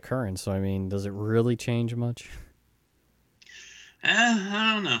daily occurrence. So I mean, does it really change much?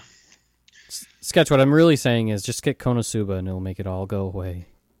 I don't know. Sketch, what I'm really saying is just get Konosuba and it'll make it all go away.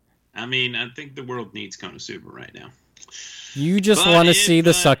 I mean, I think the world needs Konosuba right now. You just But want to if, see the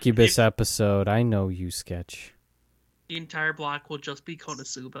uh, succubus if- episode. I know you, Sketch. The entire block will just be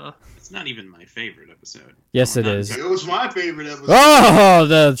Konosuba. It's not even my favorite episode. Yes, it Not is. It was my favorite episode. Oh,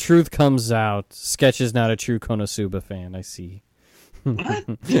 the truth comes out. Sketch is not a true Konosuba fan, I see. What?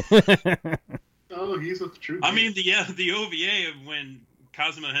 Oh, he's a true. I mean, the OVA of when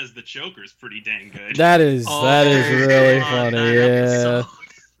Kazuma has the choker is pretty dang good. That is really God, funny, that yeah. episode.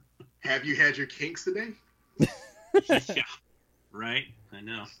 have you had your kinks today? Yeah, right? I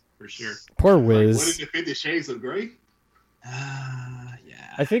know, for sure. Poor Like, what Wiz. is it, 50 Shades of Grey?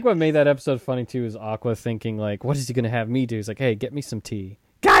 Yeah. I think what made that episode funny too is Aqua thinking like, what is he gonna have me do? He's like, hey, get me some tea.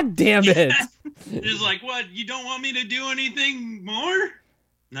 God damn it! It's like, what? You don't want me to do anything more?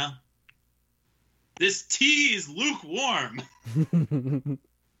 No. This tea is lukewarm.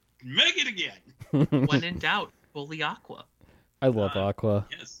 Make it again. When in doubt, bully Aqua. I love Aqua.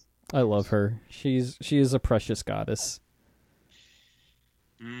 Yes. I love her. She is a precious goddess.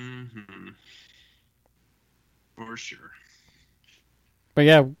 Mm-hmm. For sure. But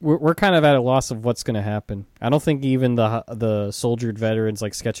yeah, we're kind of at a loss of what's going to happen. I don't think even the soldiered veterans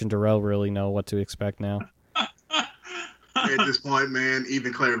like Sketch and Darrell really know what to expect now. At this point, man,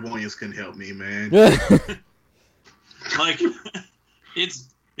 even clairvoyance couldn't help me, man. Like,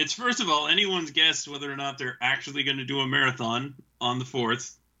 it's first of all anyone's guess whether or not they're actually going to do a marathon on the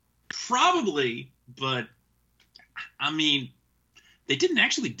 4th. Probably, but I mean, they didn't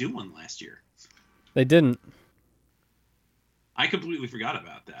actually do one last year. They didn't. I completely forgot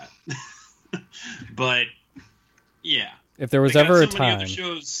about that. But yeah, If there was they got ever a so many time. other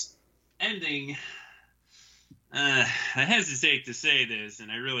shows ending. I hesitate to say this, and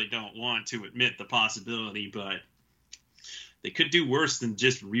I really don't want to admit the possibility, but they could do worse than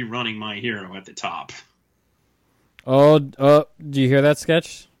just rerunning My Hero at the top. Oh, do you hear that,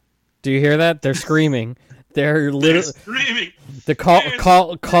 Sketch? Do you hear that? They're screaming. They're They're literally screaming. the call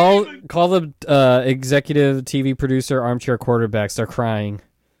the executive TV producer armchair quarterbacks. They're crying.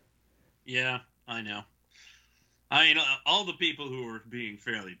 Yeah, I know. I mean, all the people who are being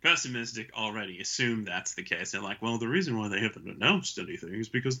fairly pessimistic already assume that's the case. They're like, well, the reason why they haven't announced anything is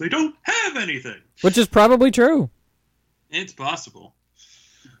because they don't have anything. Which is probably true. It's possible.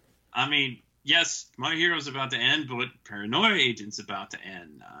 I mean, yes, My Hero's about to end, but Paranoia Agent's about to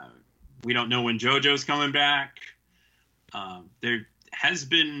end. We don't know when JoJo's coming back. There has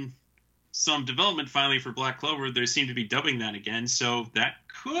been some development finally for Black Clover. They seem to be dubbing that again, so that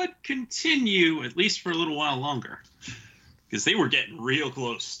could continue at least for a little while longer. Because they were getting real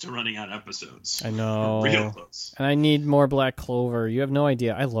close to running out of episodes. I know. Real close. And I need more Black Clover. You have no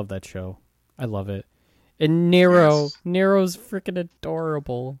idea. I love that show. I love it. And Nero. Yes. Nero's freaking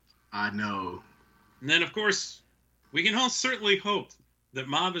adorable. I know. And then, of course, we can all certainly hope that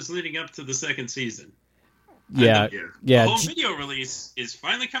Mob is leading up to the second season. Yeah. Yeah. Yeah. The home video release is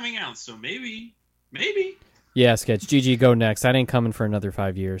finally coming out, so maybe. Yeah, Sketch. GG, go next. That ain't coming for another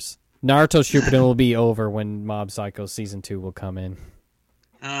 5 years. Naruto Shippuden will be over when Mob Psycho Season 2 will come in.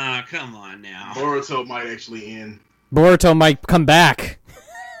 Ah, come on now. Boruto might actually end. Boruto might come back.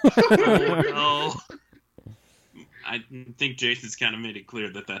 Oh, I think Jason's kind of made it clear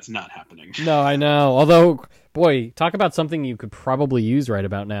that that's not happening. No, I know. Although, boy, talk about something you could probably use right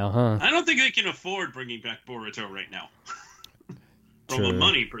about now, huh? I don't think they can afford bringing back Boruto right now. From a True.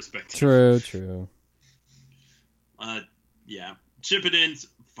 money perspective. True. Yeah. Chippuden's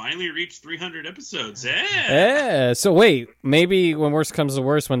finally reached 300 episodes. Yeah. Yeah. So wait, maybe when worse comes to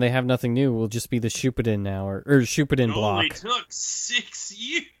worse, when they have nothing new, we'll just be the Shippuden now, or Shippuden It block. only took 6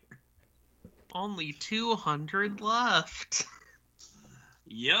 years. only 200 left.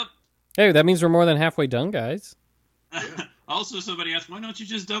 Yep. Hey, that means we're more than halfway done, guys. Also, somebody asked, why don't you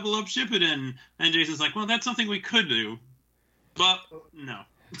just double up Shippuden? And Jason's like, well, that's something we could do. But, no.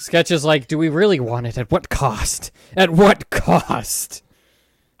 Sketch is like, do we really want it? At what cost? At what cost?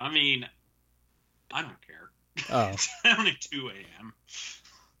 I mean, I don't care. Oh, It's only 2 a.m.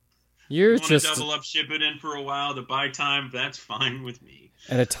 you're Want to just double up Shippuden for a while to buy time? That's fine with me.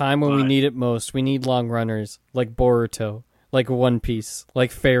 at a time when we But- need it most. We need long runners like Boruto, like One Piece,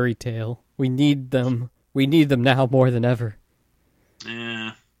 like Fairy Tail. We need them. We need them now more than ever.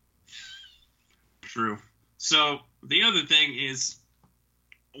 Yeah. True. So, the other thing is,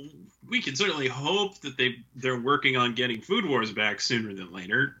 we can certainly hope that they're working on getting Food Wars back sooner than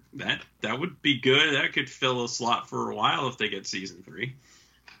later. That would be good. That could fill a slot for a while if they get season 3.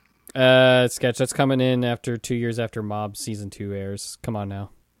 Sketch, that's coming in after 2 years after Mob Season 2 airs. Come on now.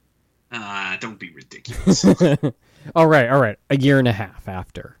 Don't be ridiculous. All right. A year and a half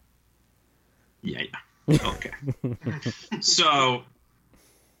after. Yeah. Okay. So,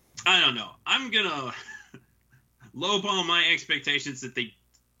 I don't know. I'm gonna lowball my expectations that they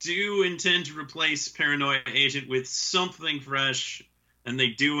do intend to replace Paranoia Agent with something fresh, and they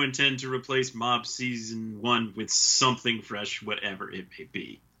do intend to replace Mob Season 1 with something fresh, whatever it may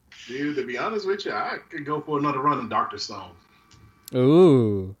be. Dude, to be honest with you, I could go for another run of Dr. Stone.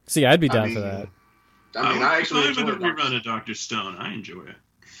 Ooh. See, I'd be down for that. I actually enjoy the enjoyed rerun of Dr. Stone. I enjoy it.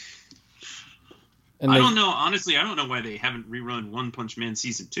 And I don't know. Honestly, I don't know why they haven't rerun One Punch Man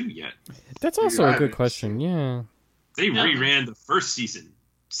Season 2 yet. That's also Dude, a good question, yeah. They reran the first season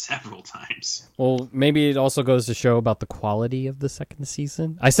several times. Well, maybe it also goes to show about the quality of the second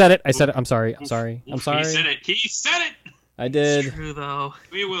season. I said it. I'm sorry. He said it. He said it. I did. It's true, though.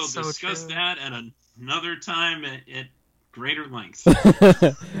 We will So discuss true. that at another time at greater length.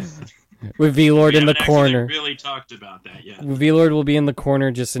 With V-Lord We in the haven't corner. actually really talked about that yet. V-Lord will be in the corner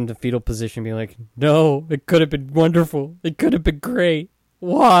just in the fetal position being like, no, it could have been wonderful. It could have been great.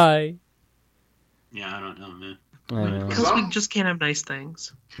 Why? Yeah, I don't know, man. I know. Because we just can't have nice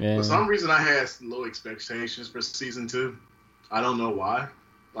things. Yeah. For some reason, I had low expectations for season 2. I don't know why.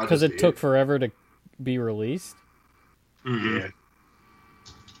 I Because just it did. took forever to be released? Mhm. Yeah.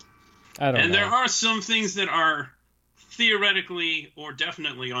 I don't And know. there are some things that are theoretically or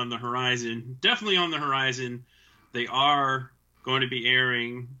definitely on the horizon. Definitely on the horizon. They are going to be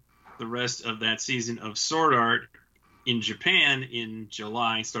airing the rest of that season of Sword Art in Japan in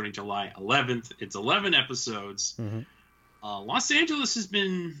July, starting July 11th. It's 11 episodes. Mhm. Los Angeles has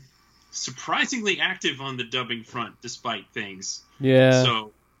been surprisingly active on the dubbing front, despite things. Yeah.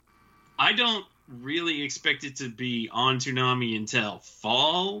 So I don't really expect it to be on Toonami until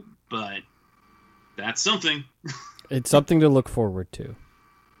fall, but that's something. It's something to look forward to.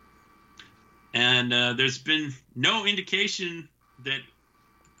 And there's been no indication that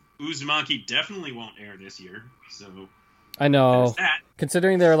Uzumaki definitely won't air this year. So I know. there's that.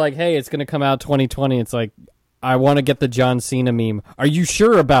 Considering they're like, hey, it's going to come out 2020, it's like, I want to get the John Cena meme. Are you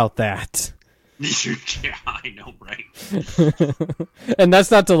sure about that? Yeah, I know, right? And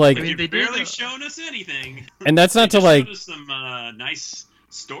that's not to like, I mean, they You've do barely the- shown us anything. and that's not They to just like, showed us some nice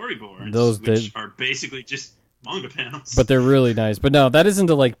storyboards, Those which did- are basically just manga panels. but they're really nice. But no, that isn't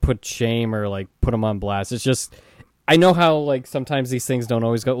to like put shame or like put them on blast. It's just, I know how like sometimes these things don't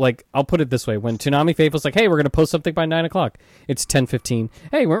always go. Like, I'll put it this way: when Toonami Faithful's like, "Hey, we're gonna post something by 9:00," it's 10:15.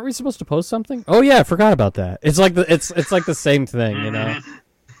 Hey, weren't we supposed to post something? Oh yeah, I forgot about that. It's like it's like the same thing, you know. Mhm.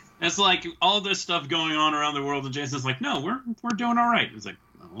 It's like all this stuff going on around the world, and Jason's like, "No, we're doing all right." It's like,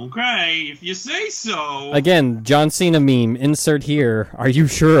 okay, if you say so. Again, John Cena meme. Insert here. Are you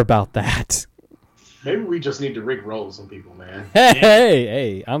sure about that? Maybe we just need to Rick roll some people, man.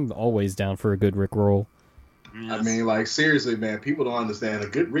 Hey! I'm always down for a good Rick roll. Yes. I mean, like, seriously, man, people don't understand. A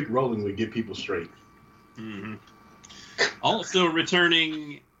good Rick rolling would get people straight. Mhm. Also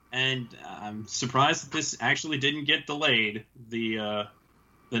returning, and I'm surprised that this actually didn't get delayed.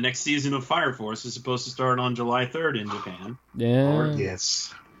 The next season of Fire Force is supposed to start on July 3rd in Japan. Yeah. Or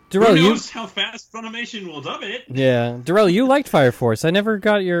yes. Darrell, Who you. knows how fast Funimation will dub it? Yeah, Darrell, you liked Fire Force. I never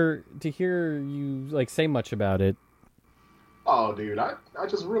got to hear you like say much about it. Oh, dude, I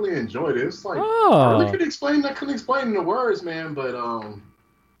just really enjoyed it. It's like I Oh, really couldn't explain in the words, man. But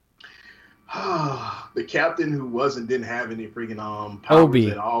the captain who didn't have any freaking powers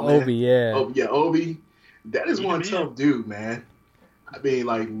Obi. at all, man. Obi, yeah. Obi. That is He's one a man. tough dude, man. I mean,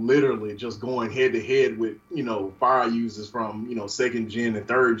 like, literally just going head to head with, fire users from, second gen and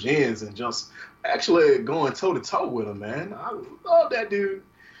third gens and just actually going toe to toe with him, man. I love that dude.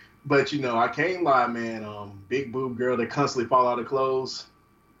 But, I can't lie, man. Big boob girl that constantly fall out of clothes.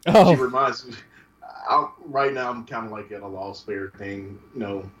 She Oh, reminds me. Right now, I'm kind of like at a lost fair thing,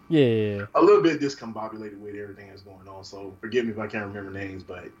 yeah. a little bit discombobulated with everything that's going on. So forgive me if I can't remember names,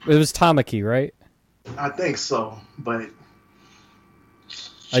 but It was Tamaki, right? I think so. But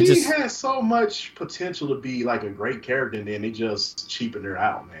I she just- has so much potential to be like a great character, and then they just cheapened her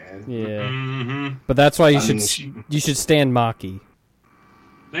out, man. Yeah. Mm-hmm. But that's why I mean, you should stand Maki.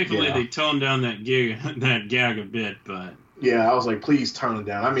 Thankfully, Yeah. they toned down that gag a bit, but Yeah, I was like, please turn it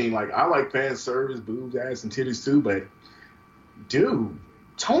down. I mean, like, I like fan service, boobs, ass, and titties too, but dude,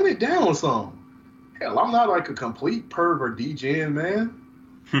 tone it down some. Hell, I'm not like a complete perv or DGen,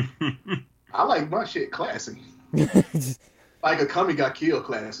 man. I like my shit classy. Like a Kami got killed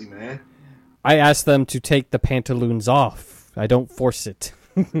classy, man. I asked them to take the pantaloons off. I don't force it.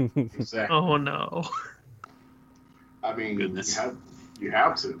 Exactly. Oh no. I mean, Goodness. you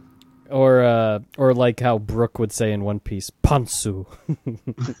have to. Or like how Brooke would say in One Piece, pantsu.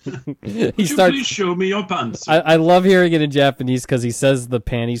 He Would you starts. please show me your pants? I love hearing it in Japanese because he says the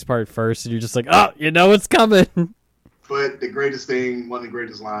panties part first, and you're just like, oh, you know it's coming. But the greatest thing, one of the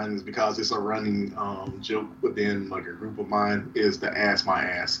greatest lines, because it's a running joke within like a group of mine, is the "ass my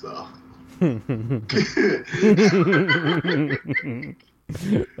ass" stuff.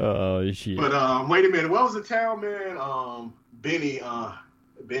 Oh shit! But wait a minute, what was the town, man?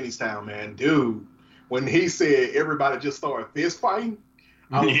 Benny's town, man, dude. When he said everybody just started fist fighting,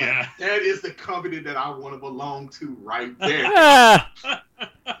 I was like, that is the company that I want to belong to right there.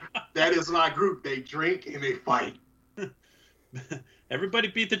 That is my group. They drink and they fight. Everybody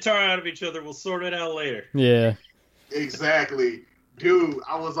beat the tar out of each other. We'll sort it out later. Yeah. Exactly. Dude,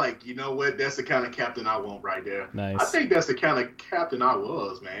 I was like, you know what? That's the kind of captain I want right there. Nice. I think that's the kind of captain I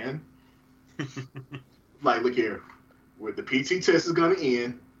was, man. Like, look here. When the PT test is going to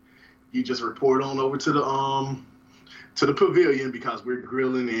end, you just report on over to the pavilion because we're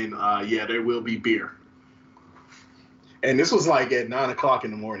grilling and, yeah, there will be beer. And this was like at 9 o'clock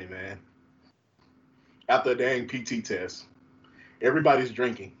in the morning, man. After a dang PT test. Everybody's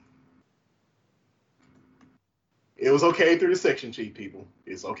drinking. It was okay through the section sheet, people.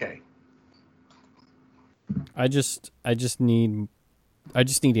 It's okay. I just need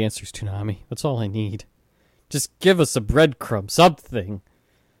answers, Toonami. That's all I need. Just give us a breadcrumb, something.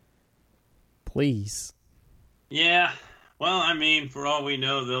 Please. Yeah. Well, I mean, for all we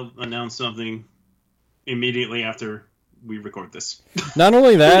know, they'll announce something immediately after we record this. Not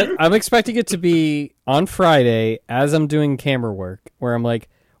only that, I'm expecting it to be on Friday as I'm doing camera work, where I'm like,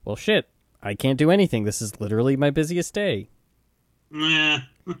 well, shit, I can't do anything. This is literally my busiest day. Yeah.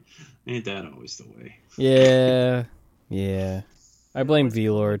 Ain't that always the way? Yeah. Yeah. I blame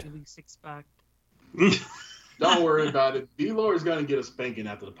V-Lord. Don't worry about it. V-Lord is going to get a spanking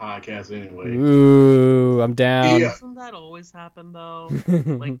after the podcast anyway. Ooh, I'm down. Yeah. Doesn't that always happen, though?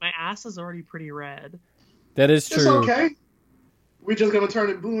 Like, my ass is already pretty red. That is true. It's okay. We're just going to turn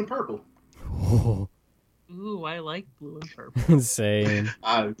it blue and purple. Ooh, I like blue and purple. Same.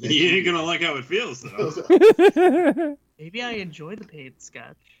 You ain't gonna like how it feels, though. Maybe I enjoy the paid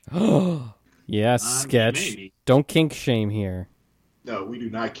sketch. Yeah, sketch. Maybe. Don't kink shame here. No, we do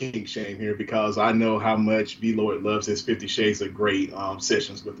not kink shame here because I know how much V-Lord loves his 50 Shades of Grey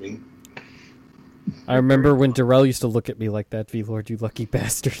sessions with me. I remember when Darrell used to look at me like that, V-Lord, you lucky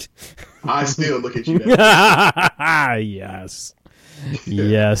bastard. I still look at you that way. Yes.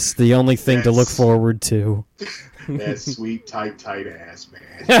 Yes, the only thing to look forward to. That sweet, tight ass,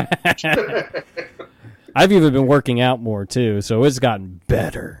 man. I've even been working out more, too, so it's gotten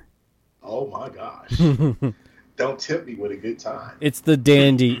better. Oh, my gosh. Don't tempt me with a good time. It's the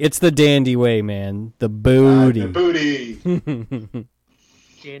dandy way, man. The booty. The booty.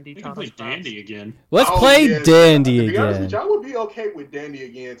 Dandy We can play Dandy again. Let's play yeah. Dandy To be honest with again. you, I would be okay with Dandy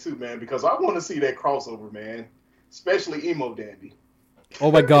again, too, man, because I want to see that crossover, man. Especially Emo Dandy. Oh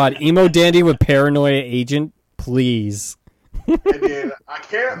my god, Emo Dandy with Paranoia Agent, please. And then I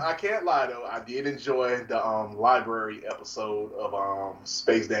can't lie though, I did enjoy the library episode of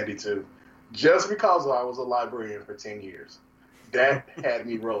Space Dandy 2. Just because I was a librarian for 10 years. That had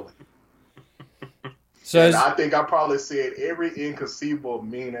me rolling. So And I think I probably said every inconceivable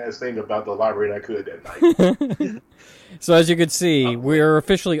mean ass thing about the library that I could that night. so as you can see, we're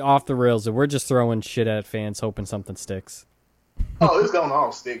officially off the rails and we're just throwing shit at fans hoping something sticks. Oh, it's gonna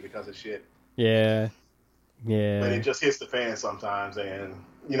all stick because of shit. Yeah. But it just hits the fan sometimes. And,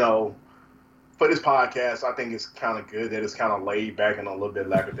 you know, for this podcast, I think it's kind of good that it's kind of laid back and a little bit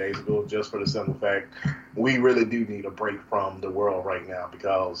lackadaisical just for the simple fact we really do need a break from the world right now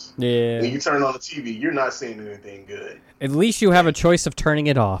because when you turn on the TV, you're not seeing anything good. At least you have a choice of turning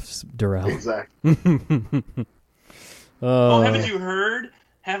it off, Darrell. Exactly. Oh, haven't you heard?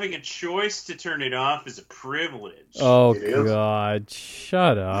 Having a choice to turn it off is a privilege. Oh, It is. God.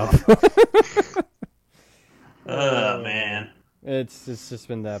 Shut up. Oh, man. It's just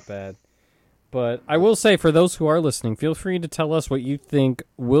been that bad. But I will say, for those who are listening, feel free to tell us what you think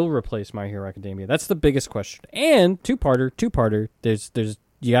will replace My Hero Academia. That's the biggest question. And two-parter. There's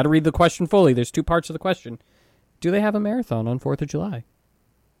you got to read the question fully. There's two parts of the question. Do they have a marathon on 4th of July?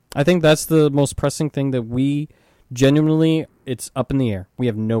 I think that's the most pressing thing that we genuinely, it's up in the air. We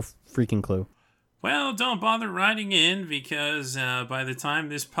have no freaking clue. Well, don't bother writing in because by the time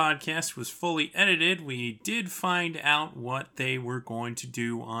this podcast was fully edited, we did find out what they were going to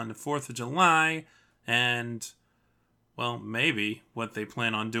do on the 4th of July and, well, maybe what they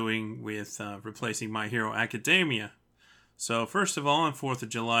plan on doing with replacing My Hero Academia. So, first of all, on 4th of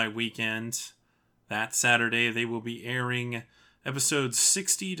July weekend, that Saturday, they will be airing episodes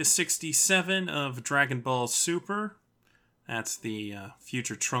 60 to 67 of Dragon Ball Super. That's the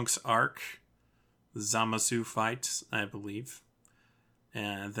Future Trunks arc. Zamasu fight, I believe.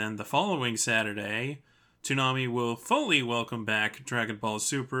 And then the following Saturday, Toonami will fully welcome back Dragon Ball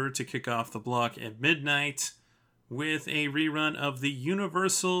Super to kick off the block at midnight with a rerun of the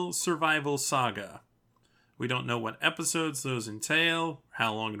Universal Survival Saga. We don't know what episodes those entail,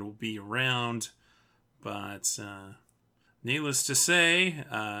 how long it will be around, but needless to say,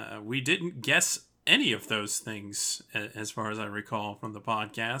 we didn't guess any of those things as far as I recall from the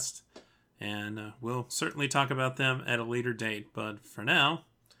podcast, and we'll certainly talk about them at a later date, but for now,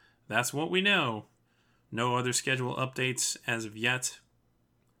 that's what we know. No other schedule updates as of yet,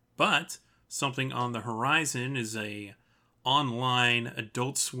 but something on the horizon is a online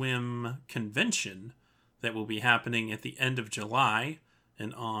Adult Swim convention that will be happening at the end of July,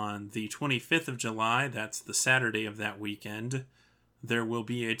 and on the 25th of July, that's the Saturday of that weekend, there will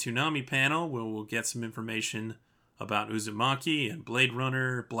be a Toonami panel where we'll get some information about Uzumaki and Blade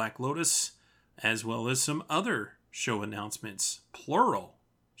Runner, Black Lotus, as well as some other show announcements, plural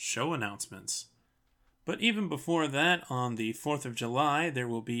show announcements. But even before that, on the 4th of July, there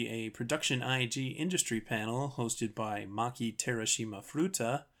will be a Production IG industry panel hosted by Maki Terashima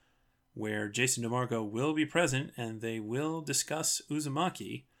Fruta, where Jason DeMarco will be present and they will discuss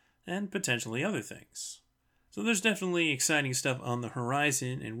Uzumaki and potentially other things. So there's definitely exciting stuff on the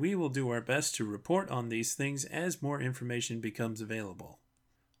horizon, and we will do our best to report on these things as more information becomes available.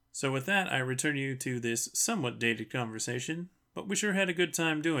 So with that, I return you to this somewhat dated conversation, but we sure had a good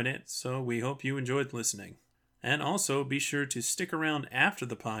time doing it, so we hope you enjoyed listening. And also be sure to stick around after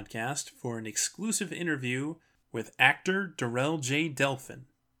the podcast for an exclusive interview with actor Darrell J. Delphin.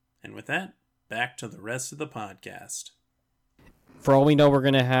 And with that, back to the rest of the podcast. For all we know, we're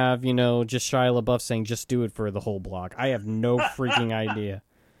going to have, just Shia LaBeouf saying, just do it for the whole block. I have no freaking idea.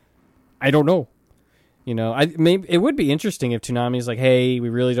 I don't know. Maybe it would be interesting if Toonami's like, hey, we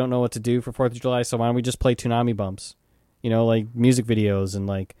really don't know what to do for 4th of July, so why don't we just play Toonami bumps? Like music videos and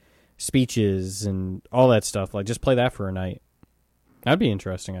like speeches and all that stuff. Like, just play that for a night. That'd be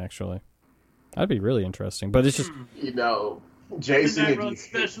interesting, actually. That'd be really interesting. But it's just... Jason, I wrote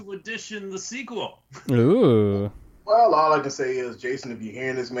special edition, the sequel. Ooh. Well, all I can say is, Jason, if you're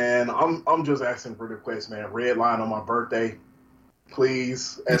hearing this, man, I'm just asking for the request, man. Red line on my birthday,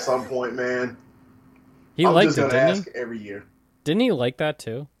 please, at some point, man. He liked it, didn't he? Every year. Didn't he like that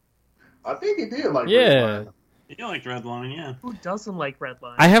too? I think he did like Red line. You liked Redline, yeah. Who doesn't like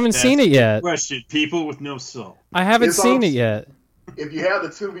Redline? I haven't seen it yet. Question, people with no soul. I haven't seen it yet. If you have the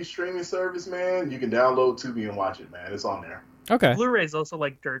Tubi streaming service, man, you can download Tubi and watch it, man. It's on there. Okay. Blu-ray's also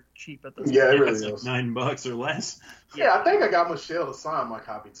like dirt cheap at this point. Yeah, it really It's is. like $9 or less. Yeah, I think I got Michelle to sign my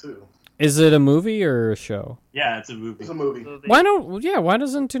copy too. Is it a movie or a show? Yeah, it's a movie. It's a movie. Why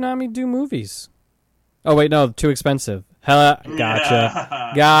doesn't Toonami do movies? Oh wait, no, too expensive. Gotcha.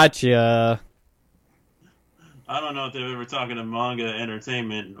 Yeah. Gotcha. I don't know if they're ever talking to Manga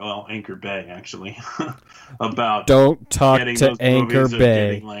Entertainment, well, Anchor Bay, actually, about Don't talk getting to those Anchor movies or Bay.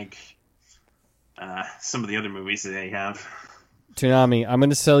 getting, like, some of the other movies that they have. Toonami, I'm going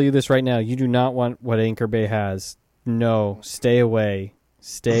to sell you this right now. You do not want what Anchor Bay has. No, stay away.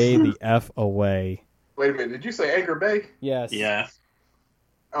 Stay the F away. Wait a minute, did you say Anchor Bay? Yes. Yeah.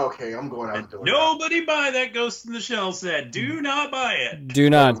 Okay, I'm going out the door. Nobody buy that Ghost in the Shell set. Do not buy it. Do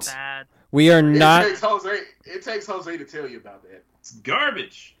not. Bad. We are It not. takes Jose to tell you about that. It's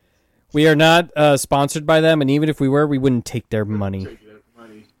garbage. We are not sponsored by them, and even if we were, we wouldn't take their money. Take that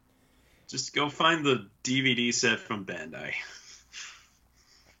money. Just go find the DVD set from Bandai.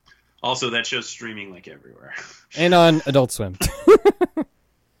 Also, that show's streaming like everywhere. And on Adult Swim.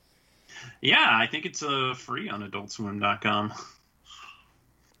 Yeah, I think it's free on AdultSwim.com.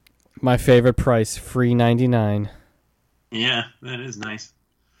 My favorite price, free $99. Yeah, that is nice.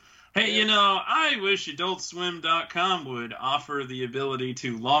 Hey, I wish AdultSwim.com would offer the ability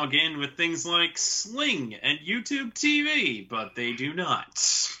to log in with things like Sling and YouTube TV, but they do not.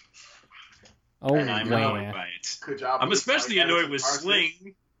 Oh, And I'm annoyed man. by it. Good job. I'm especially annoyed with Artist.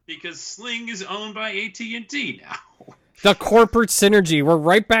 Sling because Sling is owned by AT&T now. The corporate synergy. We're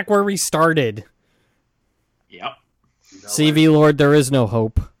right back where we started. Yep. You know CV Lord, there is no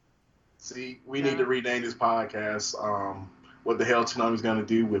hope. See, we need to rename this podcast. What the hell Toonami's going to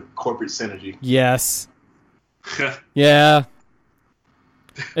do with corporate synergy? Yes. Yeah.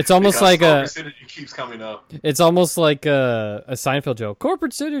 It's almost Because like corporate synergy keeps coming up. it's almost like a Seinfeld joke.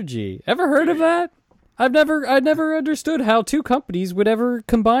 Corporate synergy. Ever heard of that? I never understood how two companies would ever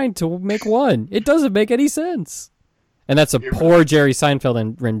combine to make one. It doesn't make any sense. And that's a poor Jerry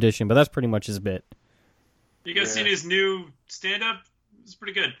Seinfeld rendition, but that's pretty much his bit. You guys seen his new stand-up? It's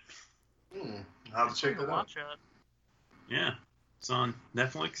pretty good. I'll have to check that out. Watch it. Yeah. It's on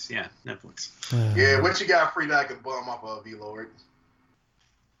Netflix? Yeah, Netflix. Yeah, what you got free that I can bum off of, V-Lord?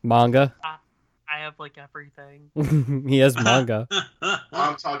 Manga. I have like everything. He has manga.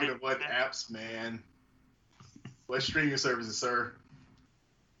 I'm talking about what apps, man. What streaming services, sir?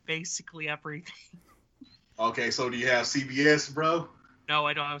 Basically everything. Okay, so do you have CBS, bro? No,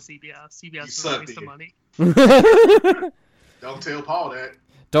 I don't have CBS. CBS is a suck, waste of dude. money. Don't tell Paul that.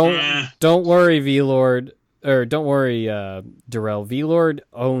 Don't worry, V-Lord. Or don't worry, Darrell. V-Lord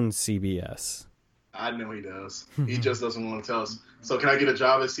owns CBS. I know he does. He just doesn't want to tell us. So can I get a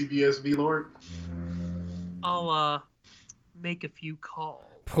job at CBS, V-Lord? I'll make a few calls.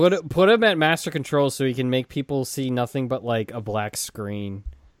 Put him at Master Control so he can make people see nothing but like a black screen.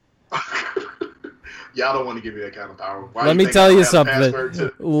 Y'all don't want to give me that kind of power. Why Let do me think tell I don't you have the password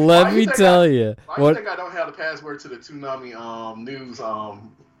something. to- Let why me think tell I- you. Why do you think I don't have the password to the Toonami news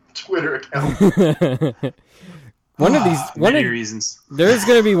Twitter account? One of these, Many reasons. there's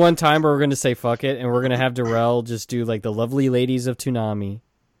gonna be one time where we're gonna say fuck it, and we're gonna have Darrell just do like the lovely ladies of Toonami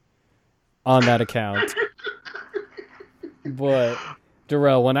on that account. But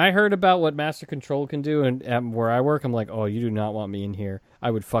Darrell, when I heard about what Master Control can do and where I work, I'm like, oh, you do not want me in here. I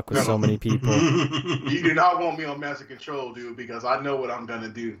would fuck with so many people. You do not want me on Master Control, dude, because I know what I'm gonna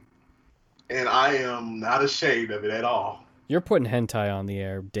do, and I am not ashamed of it at all. You're putting hentai on the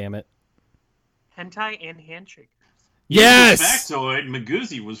air, damn it. Hentai and handshake. Yes! Factoid,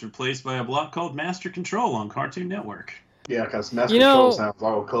 Maguzi was replaced by a block called Master Control on Cartoon Network. Yeah, because Master You know- Control sounds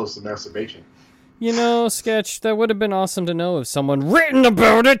all close to masturbation. You know, Sketch, that would have been awesome to know if someone written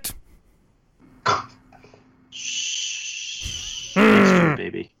about it.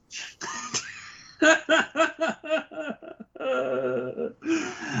 Baby.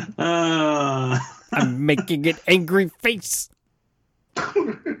 I'm making an angry face.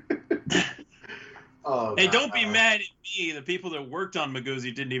 Oh, Hey, God. don't be mad at me. The people that worked on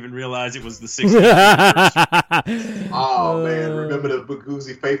Maguzi didn't even realize it was the 60th anniversary. Oh man, remember the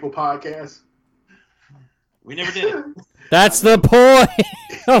Baguzi Faithful podcast? We never did it. That's the point.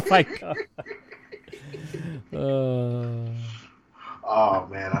 Oh my god. Oh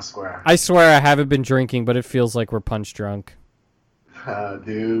man, I swear. I swear I haven't been drinking, but it feels like we're punch drunk.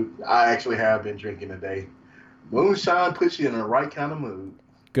 Dude, I actually have been drinking today. Moonshine puts you in the right kind of mood.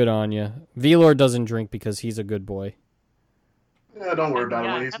 Good on you. V-Lord doesn't drink because he's a good boy. Yeah, don't worry about Yeah,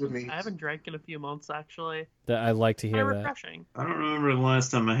 it when I he's with me. haven't drank in a few months actually. That I like to Kind hear of that. refreshing. I don't remember the last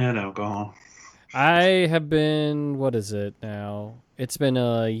time I had alcohol. I have been, what is it now? It's been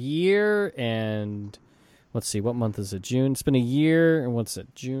a year and, let's see, what month is it? June. It's been a year and what's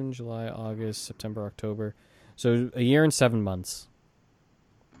it? June, July, August, September, October. So a year and 7 months.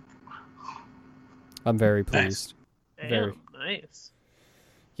 I'm very pleased. Damn, Very. nice.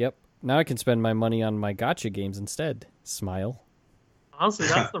 Yep. Now I can spend my money on my gacha games instead. Smile. Honestly,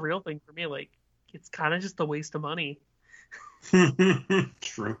 that's the real thing for me. Like, it's kind of just a waste of money.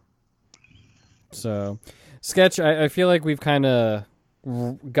 True. So, Sketch, I feel like we've kind of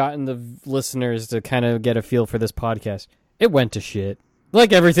gotten the listeners to kind of get a feel for this podcast. It went to shit.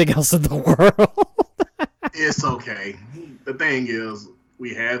 Like everything else in the world. It's okay. The thing is,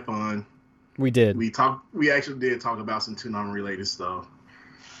 we had fun. We did. We actually did talk about some Toonami related stuff.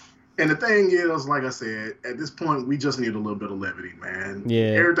 And the thing is, like I said, at this point, we just need a little bit of levity, man.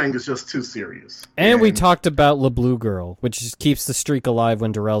 Yeah. Everything is just too serious. And we talked about La Blue Girl, which just keeps the streak alive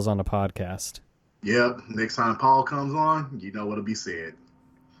when Darrell's on a podcast. Yep. Next time Paul comes on, you know what'll be said.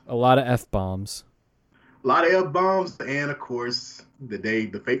 A lot of F-bombs. A lot of F-bombs, and of course, the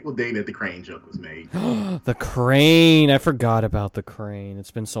fateful day that the crane joke was made. The crane. I forgot about the crane.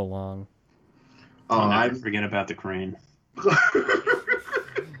 It's been so long. I'll I never forget about the crane.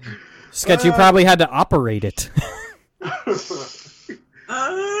 Sketch, you probably had to operate it.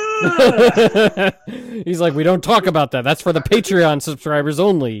 He's like, we don't talk about that. That's for the Patreon subscribers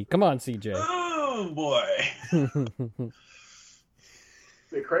only. Come on, CJ. Oh, boy.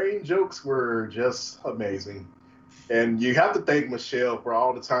 The crane jokes were just amazing. And you have to thank Michelle for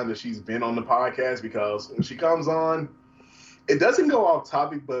all the time that she's been on the podcast, because when she comes on, it doesn't go off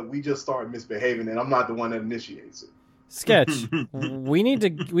topic, but we just start misbehaving, and I'm not the one that initiates it. Sketch, we need to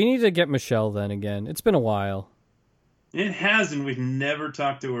get Michelle then again. It's been a while. It has, and we've never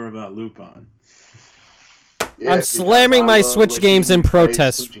talked to her about Lupin. Yeah, I'm slamming my Switch games in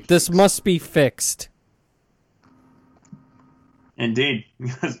protest. This must be fixed. Indeed.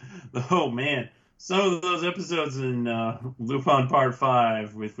 Because, oh, man. Some of those episodes in Lupin Part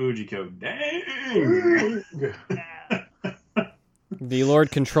 5 with Fujiko. Dang! The Lord,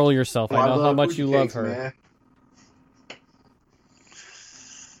 control yourself. I know how much you love her. Man.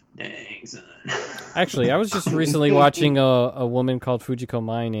 Dang, son. Actually, I was just recently watching a woman called Fujiko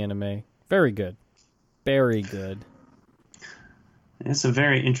Mine anime. Very good. Very good. It's a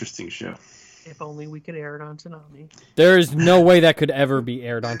very interesting show. If only we could air it on Toonami. There is no way that could ever be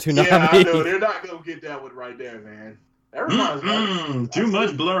aired on Toonami. Yeah, I know. They're not going to get that one right there, man. That reminds me. Too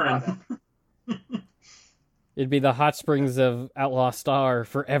much blurring. It'd be the hot springs of Outlaw Star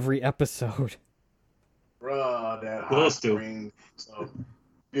for every episode. Bruh, that Close hot to. spring. So,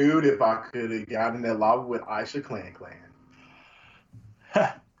 dude, if I could have gotten that lava with Aisha Clan.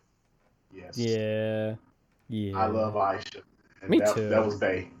 Yes. Yeah. Yeah. I love Aisha. And Me that, too. That was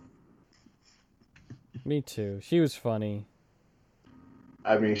Bay. Me too. She was funny.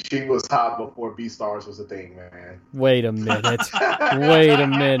 I mean, she was hot before Beastars was a thing, man. Wait a minute. Wait a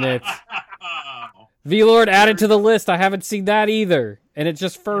minute. V-Lord added to the list. I haven't seen that either. And it's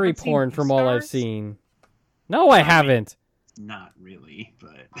just furry haven't seen porn from all I've Beastars? seen. No, I haven't. Not really,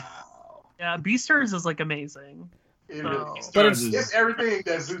 but Yeah, Beastars is like amazing. It No. really, But it's everything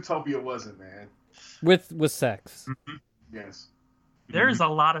that Zootopia wasn't, man. With sex. Yes. There's a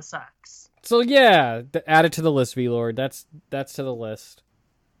lot of sex. So yeah, add it to the list, V-Lord. That's to the list.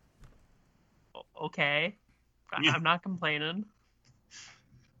 Okay. Yeah. I'm not complaining.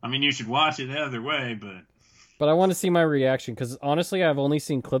 I mean, you should watch it the other way, but But I want to see my reaction because honestly, I've only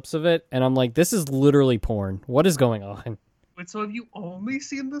seen clips of it, and I'm like, this is literally porn. What is going on? Wait, so have you only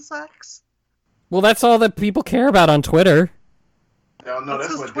seen the sex? Well, that's all that people care about on Twitter. No, that's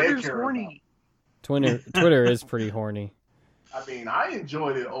because what they Twitter's care about. horny. Twitter is pretty horny. I mean, I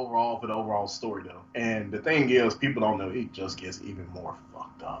enjoyed it overall for the overall story, though. And the thing is, people don't know it just gets even more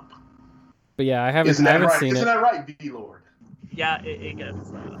fucked up. But yeah, I haven't Isn't that right? seen Isn't it. that right, V-Lord? Yeah, it gets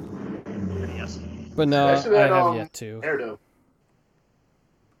pretty yes. But no, Especially I that, have yet to. Erdo.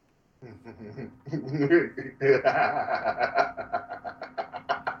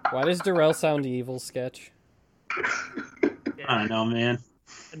 Why does Darrell sound evil, Sketch? Yeah, I don't know, man.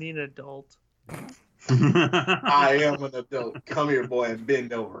 I need an adult. I am an adult. Come here, boy, and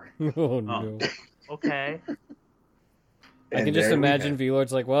bend over. Oh no. Okay. I can And just there we imagine have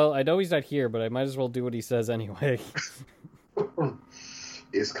V-Lord's like, well, I know he's not here, but I might as well do what he says anyway. it.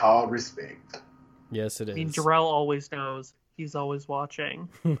 It's called respect. Yes, it I is. mean, Jarrell always knows. He's always watching.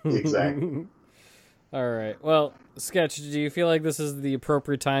 Exactly. All right. Well, Sketch, do you feel like this is the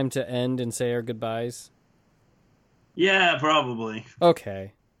appropriate time to end and say our goodbyes? Yeah, probably.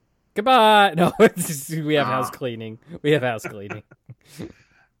 Okay. Goodbye. No, we have house cleaning. We have house cleaning.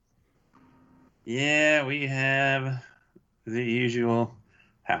 Yeah, we have the usual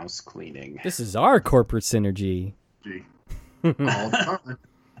house cleaning. This is our corporate synergy. Gee. All the time.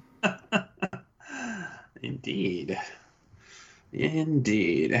 Indeed.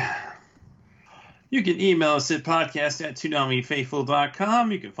 Indeed. You can email us at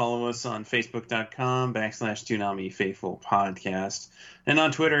podcast@ToonamiFaithful.com. You can follow us on Facebook.com/ToonamiFaithfulPodcast. And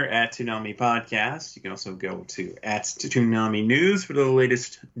on Twitter @ToonamiPodcast. You can also go to @ToonamiNews for the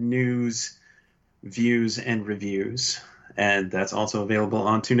latest news, views, and reviews. And that's also available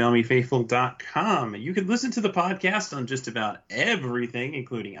on ToonamiFaithful.com. You can listen to the podcast on just about everything,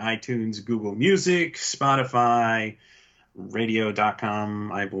 including iTunes, Google Music, Spotify,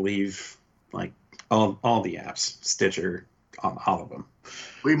 Radio.com, I believe, like all the apps, Stitcher, all of them.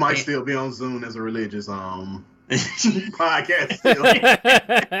 We might still be on Zoom as a religious podcast still.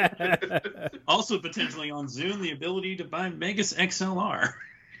 Also potentially on Zoom, the ability to buy Megas XLR.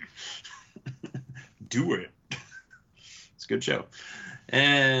 Do it. It's a good show.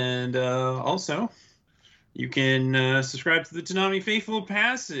 And also, you can subscribe to the Toonami Faithful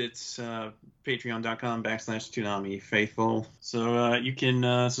Pass. It's patreon.com/ToonamiFaithful. So you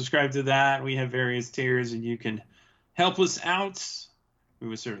can subscribe to that. We have various tiers, and you can help us out. We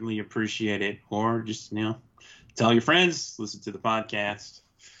would certainly appreciate it. Or just, tell your friends, listen to the podcast.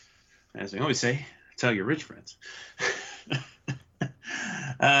 As I always say, tell your rich friends.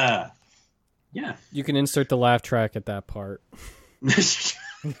 Yeah. You can insert the laugh track at that part. A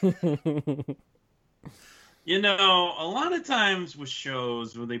lot of times with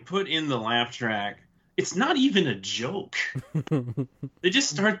shows where they put in the laugh track, it's not even a joke. They just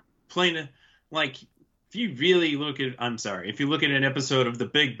start playing it like, if you really look at an episode of The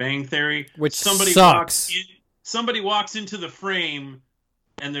Big Bang Theory, Which somebody sucks. walks into the frame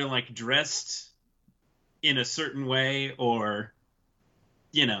and they're like dressed in a certain way or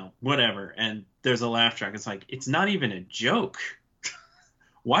whatever, and there's a laugh track. It's like, it's not even a joke.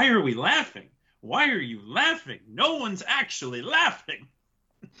 Why are we laughing? Why are you laughing? No one's actually laughing.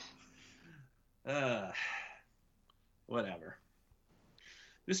 Whatever.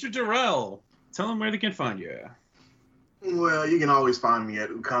 Mr. Darrell, tell them where they can find you. Well, you can always find me at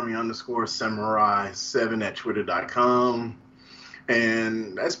ukami_samurai7 at twitter.com.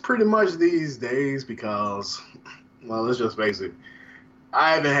 And that's pretty much these days because, well, let's just face it.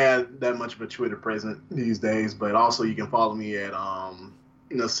 I haven't had that much of a Twitter present these days, but also you can follow me at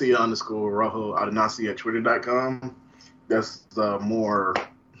Sia_Rojo. I did not see at twitter.com. That's the more,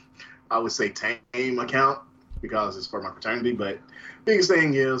 I would say, tame account because it's for my fraternity. But biggest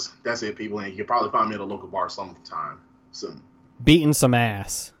thing is that's it, people, and you can probably find me at a local bar sometime soon. Beating some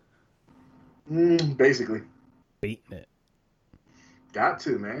ass. Basically. Beating it. Got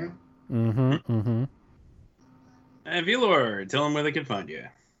to, man. Mm-hmm. Velor, tell them where they can find you.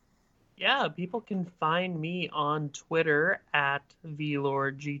 Yeah, people can find me on Twitter at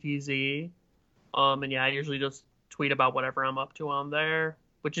VLordGTZ. And yeah, I usually just tweet about whatever I'm up to on there,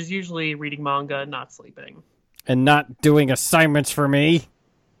 which is usually reading manga and not sleeping. And not doing assignments for me.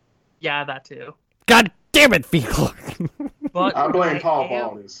 Yeah, that too. God damn it, Velor. But I blame Paul for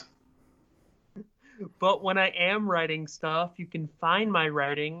all this. But when I am writing stuff, you can find my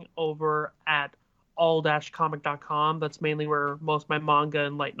writing over at all-comic.com. That's mainly where most of my manga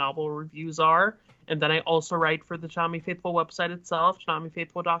and light novel reviews are. And then I also write for the Tommy Faithful website itself,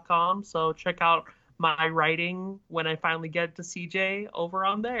 tommyfaithful.com. So check out my writing when I finally get to CJ over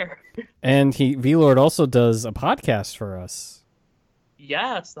on there. And V-Lord also does a podcast for us.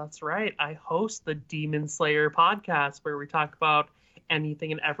 Yes, that's right. I host the Demon Slayer podcast where we talk about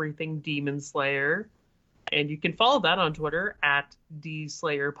anything and everything Demon Slayer. And you can follow that on Twitter at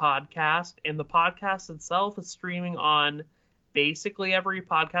DSlayer Podcast. And the podcast itself is streaming on basically every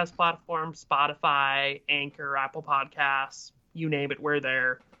podcast platform, Spotify, Anchor, Apple Podcasts, you name it, we're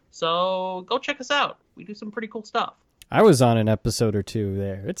there. So go check us out. We do some pretty cool stuff. I was on an episode or two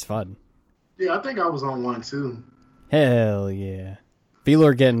there. It's fun. Yeah, I think I was on one too. Hell yeah.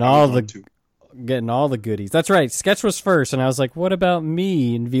 V-Lord getting all the goodies. That's right. Sketch was first, and I was like, what about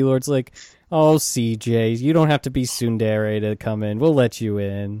me? And V-Lord's like, oh, CJ, you don't have to be tsundere to come in. We'll let you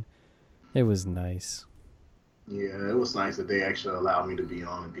in. It was nice. Yeah, it was nice that they actually allowed me to be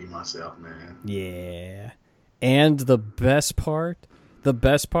on and be myself, man. Yeah. And the best part,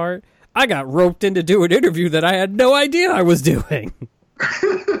 I got roped in to do an interview that I had no idea I was doing.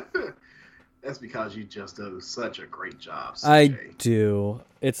 That's because you just do such a great job, CJ. I do.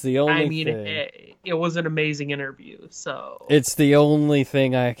 It's the only thing. It was an amazing interview, so... It's the only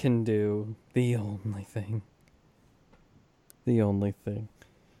thing I can do. The only thing. Yeah,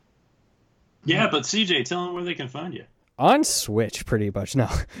 but CJ, tell them where they can find you. On Switch, pretty much. No.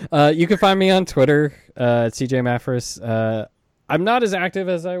 You can find me on Twitter, at CJ Maffris. I'm not as active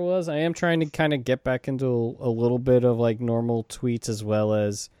as I was. I am trying to kind of get back into a little bit of like normal tweets as well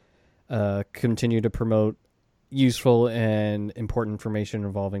as continue to promote useful and important information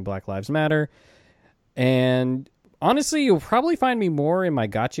involving Black Lives Matter. And honestly, you'll probably find me more in my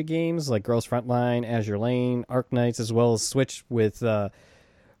gacha games like Girls Frontline, Azure Lane, Arc Knights, as well as Switch with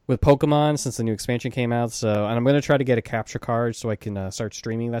Pokemon since the new expansion came out. And I'm going to try to get a capture card so I can start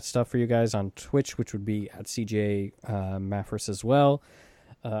streaming that stuff for you guys on Twitch, which would be at CJ Maffris as well.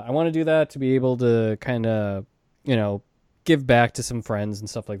 I want to do that to be able to kind of, give back to some friends and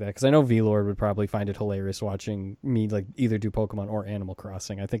stuff like that, because I know V-Lord would probably find it hilarious watching me like either do Pokemon or Animal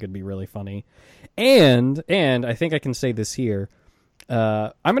Crossing. I think it'd be really funny. And I think I can say this here.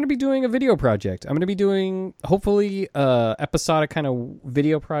 I'm going to be doing a video project. I'm going to be doing, hopefully, episodic kind of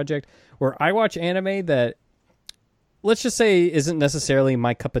video project where I watch anime that, let's just say, isn't necessarily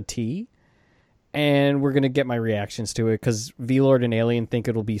my cup of tea. And we're going to get my reactions to it because V-Lord and Alien think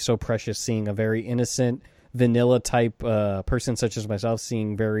it'll be so precious seeing a very innocent, vanilla type person such as myself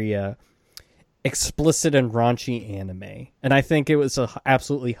seeing very explicit and raunchy anime. And I think it was an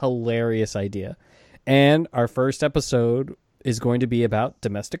absolutely hilarious idea. And our first episode is going to be about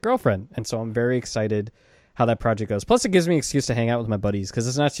Domestic Girlfriend. And so I'm very excited how that project goes. Plus, it gives me an excuse to hang out with my buddies because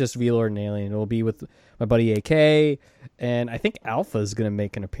it's not just V-Lord and Alien. It will be with my buddy AK. And I think Alpha is going to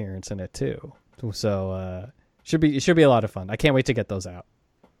make an appearance in it too. So it should be a lot of fun. I can't wait to get those out.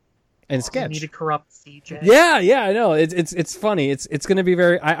 And Sketch. You need to corrupt CJ. Yeah, I know. It's funny. It's going to be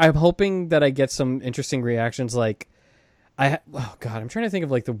very... I'm hoping that I get some interesting reactions like... I'm trying to think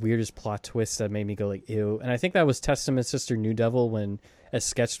of like the weirdest plot twist that made me go like, ew. And I think that was Testament Sister New Devil when a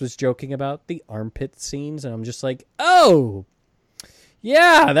Sketch was joking about the armpit scenes. And I'm just like, oh,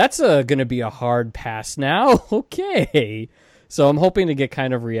 yeah, that's going to be a hard pass now. Okay. So I'm hoping to get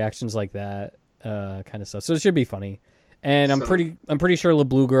kind of reactions like that kind of stuff. So it should be funny. And I'm pretty sure La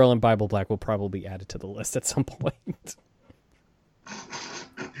Blue Girl and Bible Black will probably be added to the list at some point.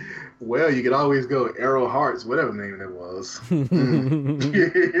 Well, you could always go Arrow Hearts, whatever name it was.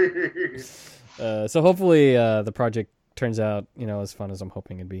 So hopefully the project turns out, as fun as I'm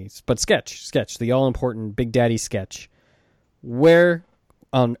hoping it'd be. But Sketch, the all-important Big Daddy Sketch. Where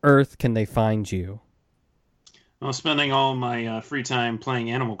on earth can they find you? Well, spending all my free time playing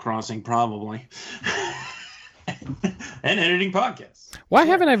Animal Crossing, probably, and editing podcasts. Why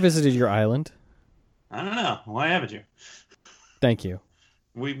haven't I visited your island? I don't know. Why haven't you? Thank you.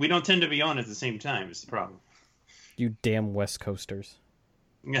 We don't tend to be on at the same time. Is the problem? You damn West Coasters.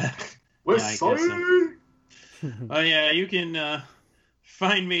 Yeah. What's I sorry? guess so. Oh yeah, you can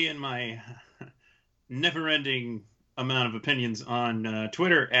find me in my never-ending amount of opinions on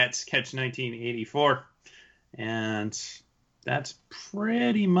Twitter at Sketch1984, and that's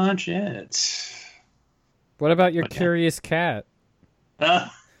pretty much it. What about your Okay. curious cat? I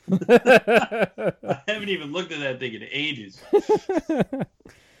haven't even looked at that thing in ages.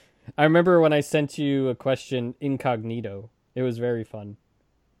 I remember when I sent you a question incognito. It was very fun.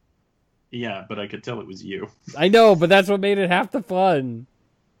 Yeah, but I could tell it was you. I know, but that's what made it half the fun.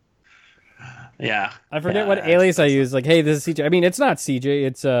 Yeah. I forget Yeah, what that's- alias I used. Like, hey, this is CJ. I mean, it's not CJ.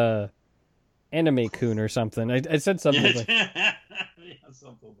 It's Anime Coon or something. I said something like. Yeah,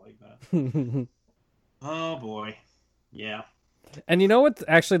 something like that. Oh boy. Yeah. And you know what's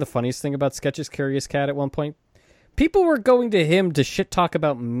actually the funniest thing about Sketch's Curious Cat at one point? People were going to him to shit talk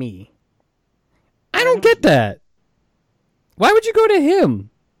about me. I don't get that. Why would you go to him?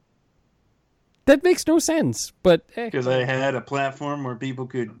 That makes no sense. But Because I had a platform where people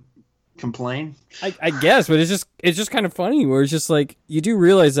could complain. I guess, but it's just kind of funny. Where it's just like you do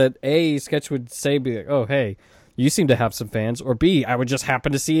realize that A, Sketch would say, be like, "Oh, hey, you seem to have some fans," or B, I would just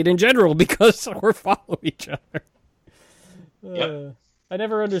happen to see it in general because we're following each other. Yep. I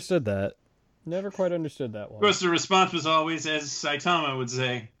never understood that. Never quite understood that Of one. course, the response was always, as Saitama would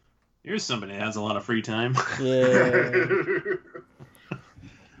say, "Here's somebody that has a lot of free time." Yeah.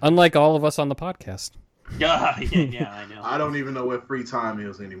 Unlike all of us on the podcast. yeah, I know. I don't even know what free time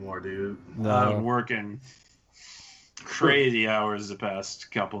is anymore, dude. I've been No. working crazy hours the past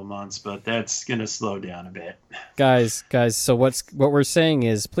couple of months, but that's gonna slow down a bit. Guys, so what we're saying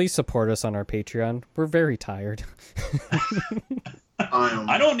is please support us on our Patreon. We're very tired.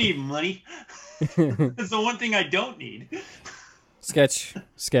 I don't need money. That's the one thing I don't need. Sketch.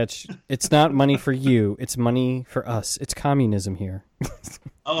 It's not money for you. It's money for us. It's communism here.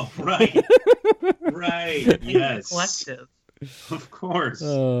 Oh, right. Right. Yes. Collective. Of course.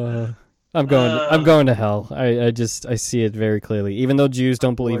 I'm going to hell. I see it very clearly. Even though Jews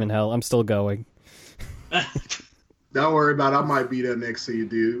don't believe in hell, I'm still going. Don't worry about it. I might be there next to you,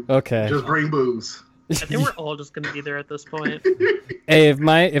 dude. Okay. Just bring booze. I think we're all just gonna be there at this point. Hey, if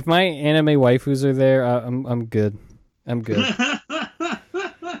my anime waifus are there, I'm good. I'm good.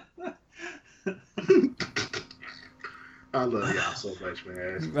 I love y'all so much,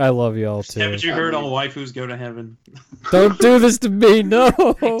 man. I love y'all too. Haven't you heard all waifus go to heaven? Don't do this to me, no.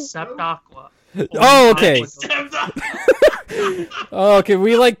 Except Aqua. Oh, okay. Except- Oh, can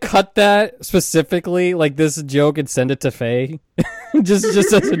we like cut that specifically, like this joke, and send it to Faye? just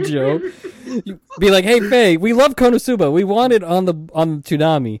as a joke. Be like, hey Faye, we love Konosuba. We want it on the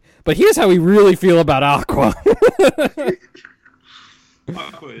Toonami, but here's how we really feel about Aqua.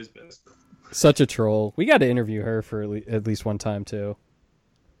 Aqua is best. Such a troll. We got to interview her for at least one time too.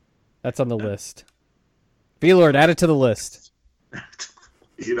 That's on the list. V-Lord, add it to the list.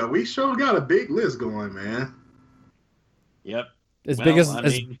 You know, we sure got a big list going, man. Yep. As Well, big as, I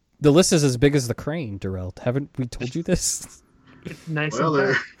as mean- the list is as big as the crane, Darrell. Haven't we told you this? It's nice Well,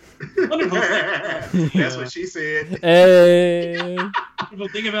 and fat. Wonderful. that's what she said. Hey. Wonderful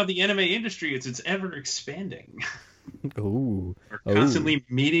thing about the anime industry is it's ever expanding. Ooh. We're constantly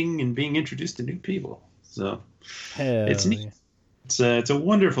meeting and being introduced to new people. So Hell It's neat. yeah. it's a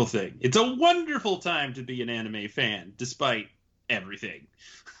wonderful thing. It's a wonderful time to be an anime fan, despite everything.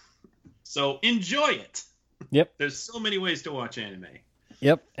 So enjoy it. Yep. There's so many ways to watch anime.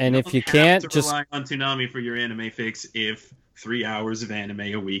 Yep. And if don't you have can't, to just rely on Toonami for your anime fix if 3 hours of anime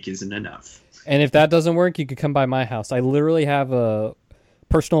a week isn't enough. and if that doesn't work, you could come by my house. I literally have a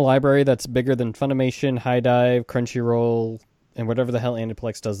personal library that's bigger than Funimation, High Dive, Crunchyroll, and whatever the hell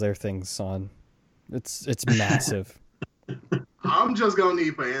Aniplex does their things on. It's massive. I'm just gonna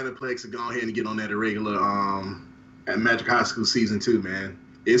need for Aniplex to go ahead and get on that irregular at Magic High School season 2, man.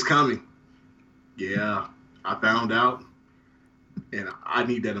 It's coming. Yeah, I found out, and I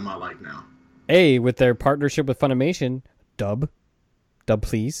need that in my life now. Hey, with their partnership with Funimation, dub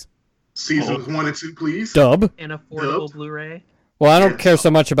please, Seasons 1 and 2, please. dub. An affordable Yep. Blu-ray. Well, I don't Yes. care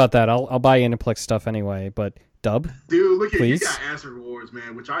so much about that. I'll buy Aniplex stuff anyway, but dub. Dude, look at Please? you got answer rewards,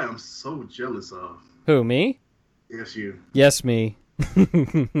 man, which I am so jealous of. Who, me? Yes, you. Yes, me.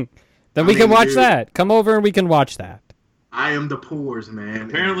 Then we mean, can watch dude. that. Come over and we can watch that. I am the poors, man.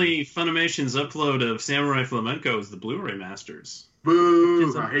 Apparently, Funimation's upload of Samurai Flamenco is the Blu-ray masters. Boo! Which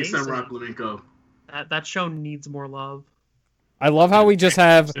is I hate amazing. Samurai Flamenco. That show needs more love. I love how we just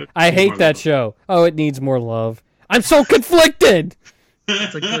have. I hate that show. Oh, it needs more love. I'm so conflicted.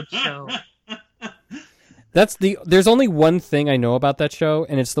 It's a good show. There's only one thing I know about that show,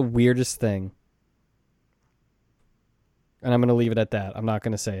 and it's the weirdest thing. And I'm going to leave it at that. I'm not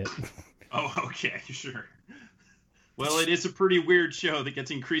going to say it. Oh, okay, sure. Well, it is a pretty weird show that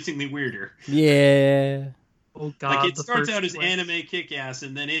gets increasingly weirder. Yeah. Oh God! Like it starts out as anime kick-ass,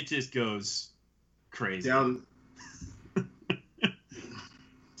 and then it just goes crazy. Down.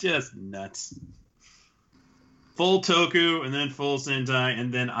 Just nuts. Full Toku, and then full Sentai,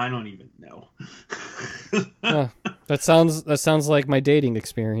 and then I don't even know. That sounds like my dating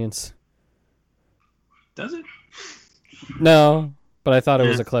experience. Does it? No, but I thought it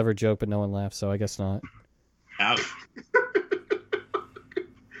was a clever joke, but no one laughed, so I guess not. Ouch.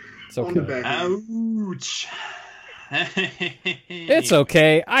 It's okay. Ouch. It's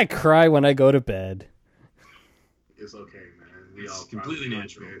okay. I cry when I go to bed. It's okay, man. We It's all completely cry.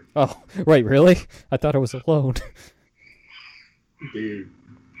 natural. Oh, right, really? I thought I was alone. Dude,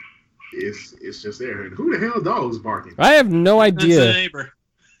 it's just there. And who the hell dogs barking? I have no That's a idea. neighbor.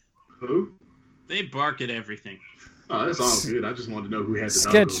 Who? They bark at everything. Oh, that's all good. I just wanted to know who had the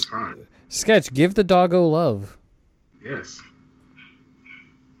Sketch. doggos crying. Sketch, give the doggo love. Yes,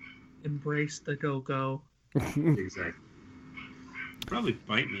 Embrace the go-go. exactly. Probably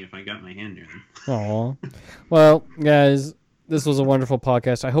bite me if I got my hand near them. Aw. Well, guys, this was a wonderful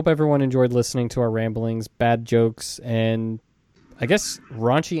podcast. I hope everyone enjoyed listening to our ramblings, bad jokes, and I guess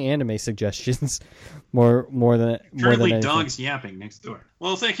raunchy anime suggestions. more than Currently, anything. dogs yapping next door.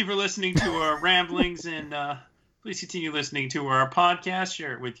 Well, thank you for listening to our ramblings, and please continue listening to our podcast.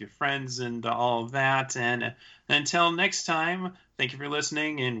 Share it with your friends and all of that. And until next time, thank you for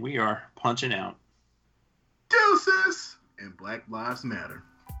listening, and we are punching out. Deuces and Black Lives Matter.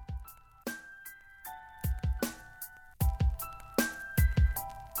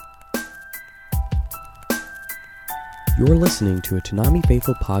 You're listening to a Toonami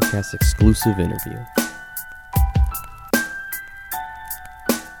Faithful Podcast exclusive interview.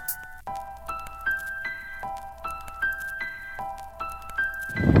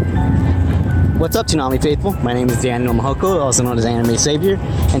 What's up, Toonami Faithful? My name is Daniel Mahoko, also known as Anime Savior,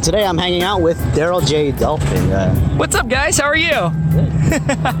 and today I'm hanging out with Daryl J. Dolphin. What's up, guys? How are you?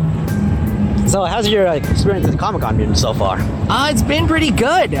 So, how's your experience at the Comic-Con been so far? It's been pretty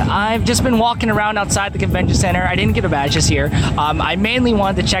good. I've just been walking around outside the convention center. I didn't get a badge this year. I mainly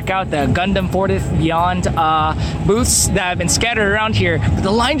wanted to check out the Gundam 40th Beyond booths that have been scattered around here, but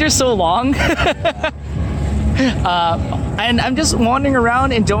the lines are so long. And I'm just wandering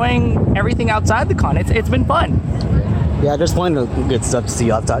around enjoying everything outside the con. It's been fun. Yeah, there's plenty of good stuff to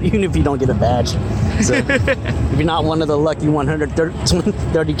see outside, even if you don't get a badge. So, if you're not one of the lucky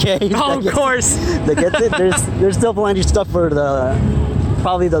 130K, Oh, of course. that gets it, there's still plenty of stuff for I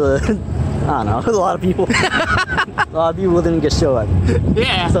don't know, a lot of people. A lot of people didn't get show up.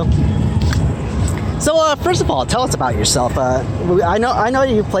 Yeah. So, first of all, tell us about yourself. I know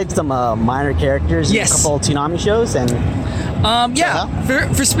you played some minor characters Yes. in a couple of Toonami shows, and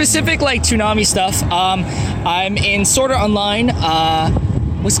For specific like Toonami stuff, I'm in Sword Art Online.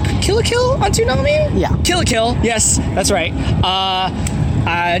 Was Kill la Kill on Toonami? Yeah. Kill la Kill. Yes, that's right.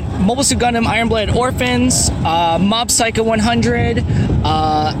 Mobile Suit Gundam, Iron Blooded Orphans, Mob Psycho 100, a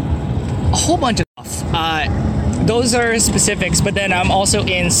whole bunch of stuff. Those are specifics, but then I'm also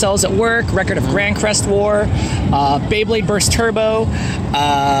in Cells at Work, Record of Grand Crest War, Beyblade Burst Turbo.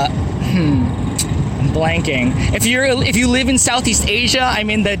 I'm blanking. If you live in Southeast Asia, I'm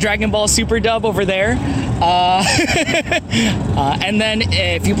in the Dragon Ball Super dub over there. And then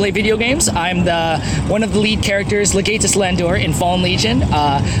if you play video games, I'm one of the lead characters, Legatus Landor in Fallen Legion.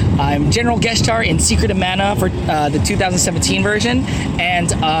 I'm General Geshtar in Secret of Mana for the 2017 version, and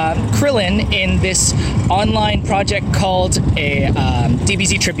Krillin in this online project called a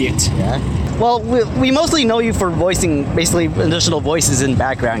DBZ Tribute. yeah. Well, we mostly know you for voicing basically additional voices and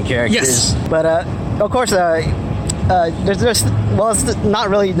background characters. Yes. But of course, it's not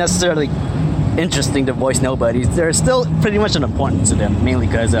really necessarily interesting to voice nobodies. There's still pretty much an importance to them, mainly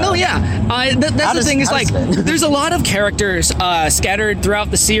because. No, yeah. That's the thing. Is like there's a lot of characters scattered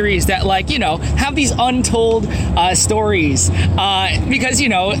throughout the series that have these untold stories because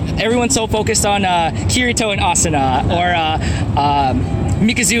everyone's so focused on Kirito and Asuna or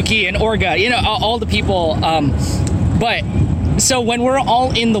Mikazuki and Orga. All the people. But so when we're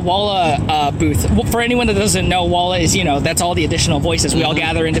all in the Walla booth, for anyone that doesn't know, Walla is, that's all the additional voices. We all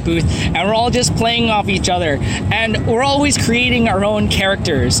gather in the booth, and we're all just playing off each other. And we're always creating our own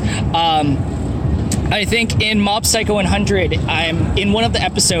characters. I think in Mob Psycho 100, I'm in one of the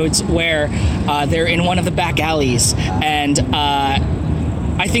episodes where they're in one of the back alleys, and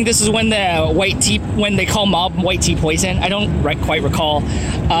I think this is when when they call Mob white tea poison. I don't quite recall.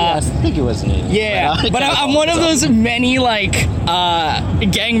 I think it was me. Yeah, but I'm one of those many like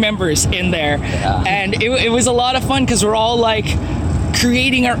gang members in there, and it was a lot of fun because we're all like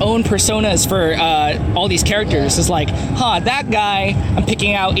creating our own personas for all these characters. It's like, that guy I'm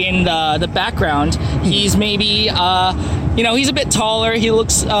picking out in the background, he's maybe he's a bit taller, he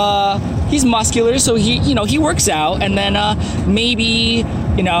looks he's muscular, so he works out, and then maybe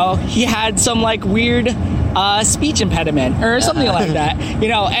he had some like weird speech impediment or something like that,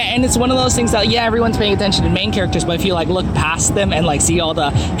 and it's one of those things that everyone's paying attention to main characters, but if you like look past them and like see all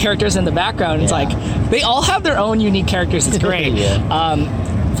the characters in the background, it's like they all have their own unique characters. It's great.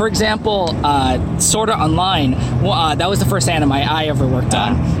 For example, Sword Art Online, that was the first anime I ever worked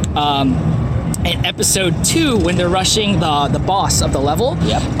on. In episode 2, when they're rushing the boss of the level,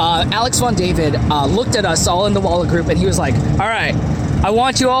 Alex Von David looked at us all in the Walla group, and he was like, all right, I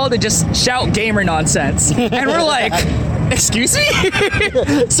want you all to just shout gamer nonsense. And we're like, excuse me?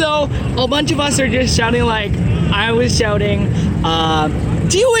 So a bunch of us are just shouting, like, I was shouting,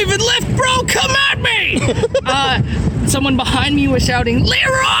 do you even lift, bro? Come at me! Someone behind me was shouting,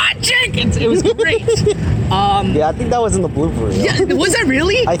 Leroy Jenkins! It was great. I think that was in the blooper reel. Yeah, was that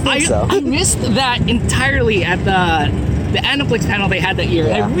really? I think so. I missed that entirely at the Aniplex panel they had that year.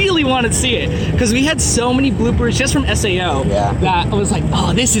 Yeah. I really wanted to see it because we had so many bloopers just from SAO that I was like,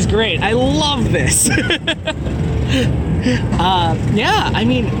 oh, this is great. I love this. I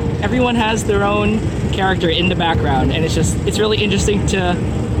mean, everyone has their own character in the background, and it's really interesting to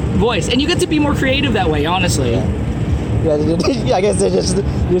voice, and you get to be more creative that way, honestly. I guess you just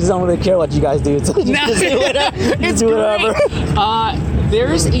don't really care what you guys do. So It's do whatever.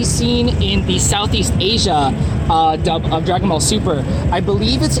 There's a scene in the Southeast Asia dub of Dragon Ball Super. I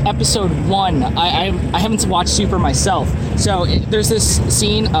believe it's episode 1. I haven't watched Super myself. So there's this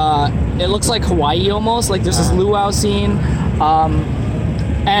scene, it looks like Hawaii almost, like there's this luau scene.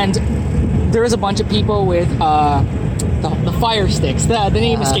 And there's a bunch of people with the fire sticks. The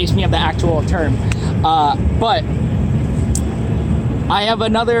name escapes me of the actual term. But I have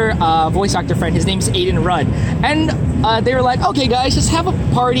another voice actor friend. His name's Aiden Rudd. And they were like, okay, guys, just have a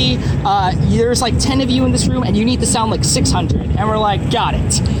party. There's like 10 of you in this room, and you need to sound like 600. And we're like, got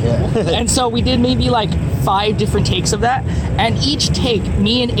it. Yeah. And so we did maybe like 5 different takes of that. And each take,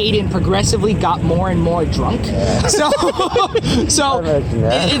 me and Aiden progressively got more and more drunk. Yeah. So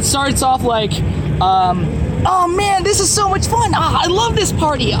it starts off like, oh man, this is so much fun. I love this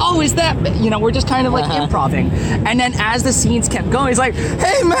party. Oh, is that, we're just kind of like improving. And then as the scenes kept going, he's like,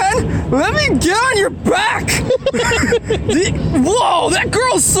 hey man, let me get on your back. Whoa, that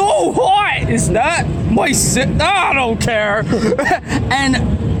girl's so hot. Is that my I don't care. And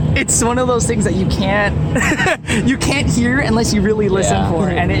it's one of those things that you can't hear unless you really listen for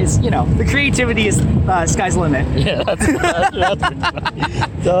it. And it's, the creativity is sky's the limit. Yeah, that's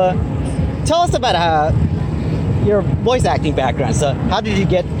So tell us about your voice acting background. So how did you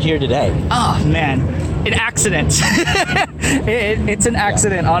get here today? Oh man, an accident. It's an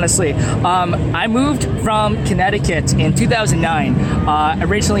accident, honestly. I moved from Connecticut in 2009,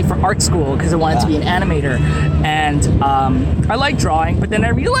 originally for art school because I wanted to be an animator. And I like drawing, but then I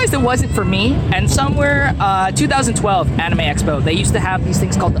realized it wasn't for me. And somewhere, 2012 Anime Expo, they used to have these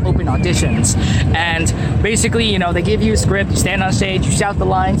things called the open auditions. And basically, they give you a script, you stand on stage, you shout the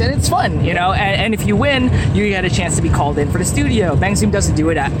lines, and it's fun, and if you win, you get a chance to be called in for the studio. Bang Zoom doesn't do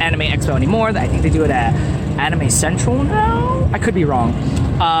it at Anime Expo anymore. I think they do it at Anime Central now? I could be wrong.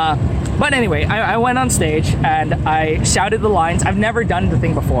 But anyway, I went on stage and I shouted the lines. I've never done the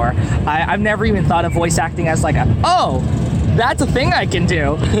thing before. I've never even thought of voice acting as like that's a thing I can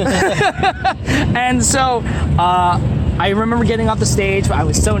do. And so I remember getting off the stage, I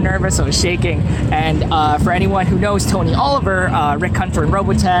was so nervous, I was shaking. And for anyone who knows Tony Oliver, Rick Hunter in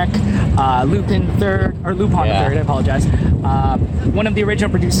Robotech, Lupin III, I apologize. One of the original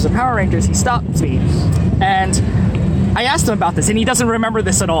producers of Power Rangers, he stopped me. And I asked him about this, and he doesn't remember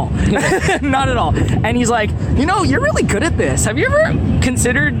this at all. Not at all. And he's like, you're really good at this. Have you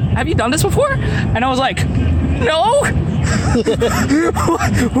done this before? And I was like, no.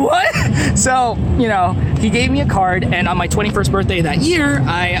 What? So, he gave me a card, and on my 21st birthday that year,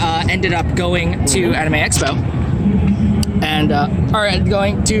 I ended up going to Anime Expo and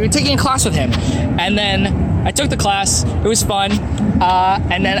taking a class with him. And then I took the class. It was fun.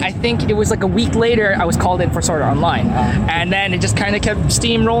 And then I think it was like a week later, I was called in for Sword Art Online. And then it just kind of kept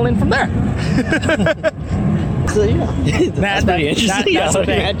steamrolling from there. So yeah, that's pretty interesting. That's the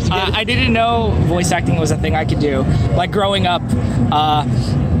thing. I didn't know voice acting was a thing I could do. Like growing up,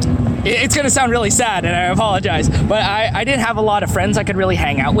 it's going to sound really sad, and I apologize, but I didn't have a lot of friends I could really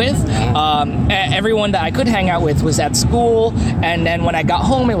hang out with. Everyone that I could hang out with was at school, and then when I got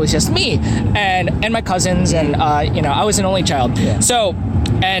home, it was just me and my cousins, and I was an only child. Yeah. So,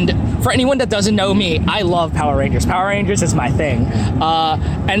 and for anyone that doesn't know me, I love Power Rangers. Power Rangers is my thing.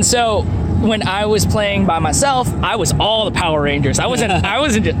 And so when I was playing by myself, I was all the Power Rangers. I was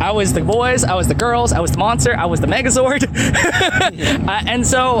the boys, I was the girls, I was the monster, I was the Megazord. And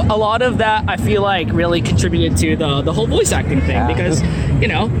so a lot of that I feel like really contributed to the whole voice acting thing, because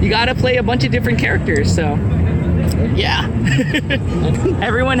you gotta play a bunch of different characters. So yeah.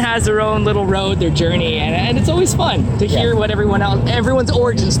 Everyone has their own little road, their journey, and it's always fun to hear what everyone's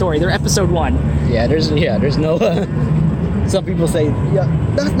origin story, their episode 1. Yeah, there's no some people say, yeah,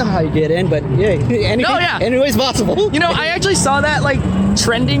 that's not how you get in, but yeah, anything's possible. I actually saw that like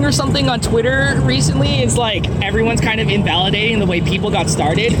trending or something on Twitter recently. It's like everyone's kind of invalidating the way people got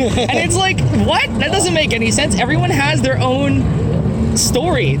started. And it's like, what? That doesn't make any sense. Everyone has their own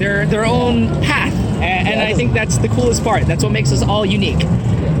story, their own path. And I think that's the coolest part. That's what makes us all unique.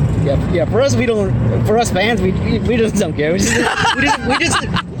 Yeah. For us, for us fans, we just don't care. We just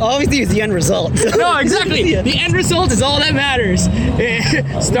always use the end result. No, exactly. The end result is all that matters.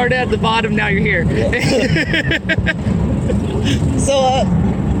 Started at the bottom, now you're here. So,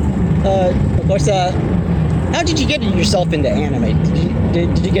 of course, how did you get yourself into anime?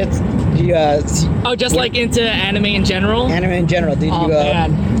 Did you get? Like into anime in general? Anime in general. Did you?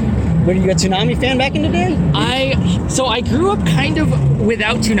 Man. Were you a Toonami fan back in the day? I grew up kind of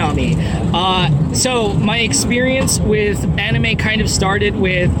without Toonami. So my experience with anime kind of started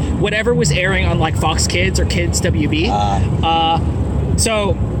with whatever was airing on like Fox Kids or Kids WB.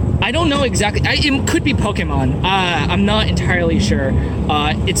 So I don't know exactly. It could be Pokemon. I'm not entirely sure.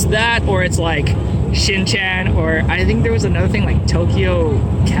 It's that, or it's like Shin-Chan, or I think there was another thing like Tokyo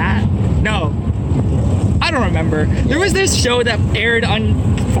Cat. No, I don't remember. There was this show that aired on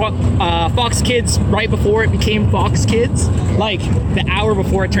Fox Kids right before it became Fox Kids, like the hour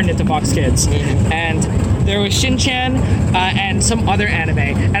before it turned into Fox Kids. And there was Shin-Chan and some other anime.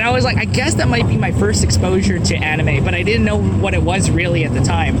 And I was like, I guess that might be my first exposure to anime, but I didn't know what it was really at the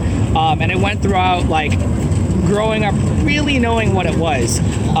time. And it went throughout like growing up really knowing what it was.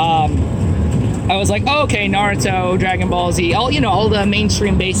 I was like, oh, okay, Naruto, Dragon Ball Z, all the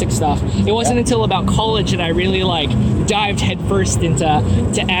mainstream basic stuff. It wasn't until about college that I really like dived headfirst into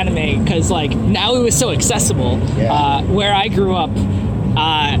anime, because like now it was so accessible. Where I grew up,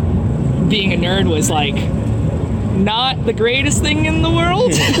 being a nerd was like not the greatest thing in the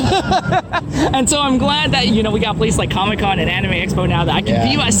world. And so I'm glad that we got places like Comic-Con and Anime Expo now that I can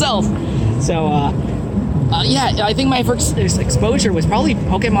be myself. So I think my first exposure was probably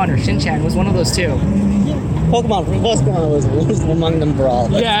Pokemon or Shin-Chan. Was one of those two. Pokemon was among them for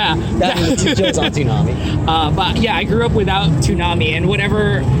all. Yeah. That was the two shows on Toonami. But yeah, I grew up without Toonami, and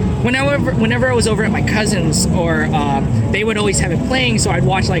whenever I was over at my cousins, or they would always have it playing, so I'd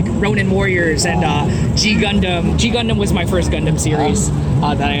watch like Ronin Warriors and G Gundam. G Gundam was my first Gundam series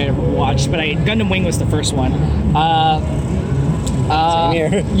that I ever watched, but Gundam Wing was the first one. Same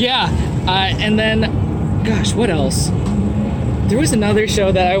here. Yeah, and then. Gosh, what else? There was another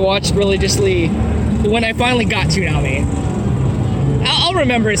show that I watched religiously when I finally got Toonami. I'll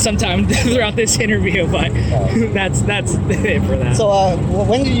remember it sometime throughout this interview, but that's it for that. So,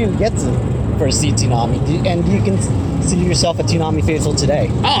 when did you get to first see Toonami? And do you consider yourself a Toonami faithful today?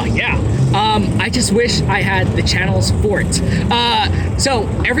 Oh, yeah. I just wish I had the channels for it. So,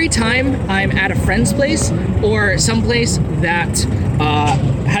 every time I'm at a friend's place or someplace that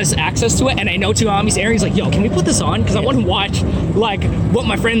has access to it, and I know Toonami's airing, he's like, yo, can we put this on? Because I want to watch, like, what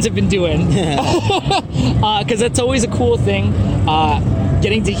my friends have been doing. Because that's always a cool thing.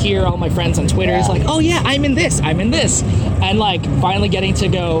 Getting to hear all my friends on Twitter is like, oh, yeah, I'm in this. And, like, finally getting to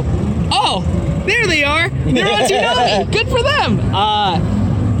go, oh, there they are. They're on Toonami. Good for them.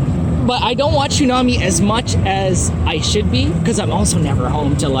 But I don't watch Toonami as much as I should be, because I'm also never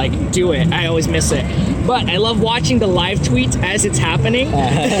home to like do it. I always miss it. But I love watching the live tweets as it's happening.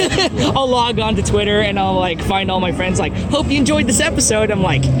 I'll log on to Twitter and I'll like find all my friends like, hope you enjoyed this episode. I'm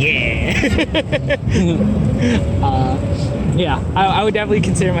like, yeah. Yeah, I would definitely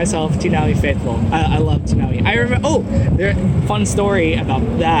consider myself Toonami faithful. I love Toonami. I remember, fun story about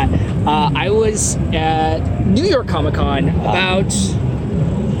that. I was at New York Comic Con about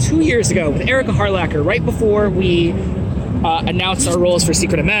 2 years ago with Erica Harlacher, right before we announce our roles for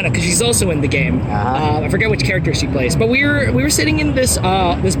Secret of Mana because she's also in the game. I forget which character she plays, but we were sitting in this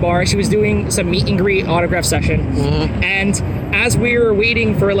this bar. She was doing some meet and greet autograph session, and as we were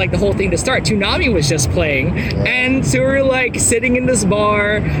waiting for like the whole thing to start, Toonami was just playing, and so we're like sitting in this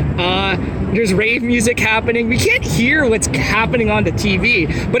bar. There's rave music happening. We can't hear what's happening on the TV,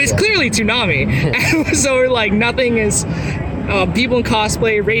 but it's clearly Toonami. And so we're like, nothing is. People in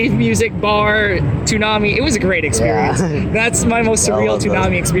cosplay, rave music, bar, Toonami. It was a great experience. That's my most surreal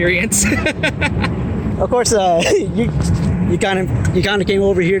Toonami experience. Of course, you kind of came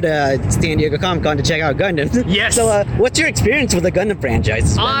over here to San Diego Comic-Con to check out Gundam. Yes. So, what's your experience with the Gundam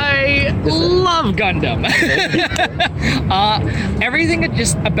franchise? I love Gundam. Everything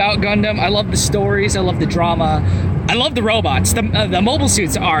just about Gundam. I love the stories. I love the drama. I love the robots. The mobile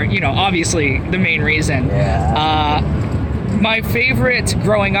suits are, obviously the main reason. My favorite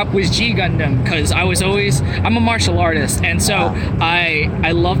growing up was G Gundam because I'm a martial artist, and so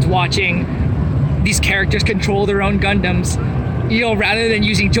I loved watching these characters control their own Gundams, rather than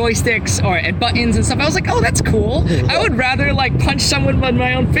using joysticks and buttons and stuff. I was like, oh, that's cool. I would rather like punch someone with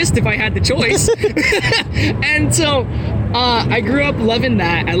my own fist if I had the choice. And so I grew up loving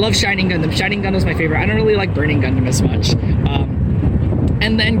that. I love Shining Gundam. Shining Gundam's my favorite. I don't really like Burning Gundam as much.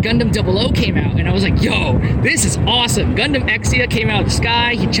 And then Gundam 00 came out, and I was like, yo, this is awesome. Gundam Exia came out of the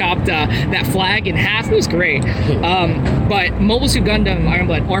sky. He chopped that flag in half. It was great. But Mobile Suit Gundam Iron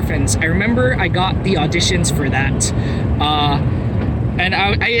Blood Orphans, I remember I got the auditions for that. And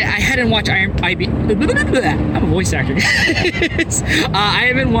I hadn't watched I'm a voice actor. I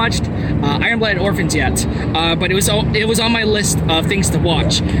haven't watched Iron Blood Orphans yet, but it was on my list of things to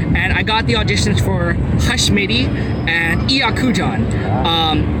watch. And I got the auditions for Hush Midi and Iakujan.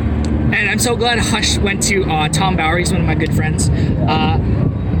 And I'm so glad Hush went to Tom Bowery. He's one of my good friends.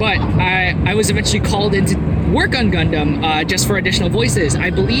 But I was eventually called in to work on Gundam just for additional voices. I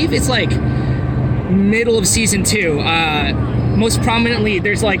believe it's like middle of season 2. Most prominently,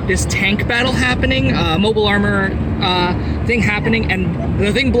 there's like this tank battle happening, mobile armor thing happening, and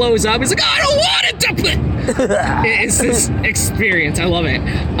the thing blows up. It's like, I don't want it to play. It's this experience. I love it.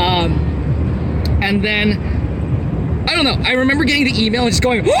 And then, I don't know, I remember getting the email and just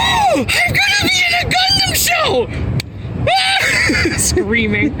going, oh, I'm gonna be in a Gundam show!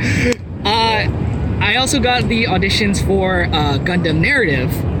 Screaming. I also got the auditions for Gundam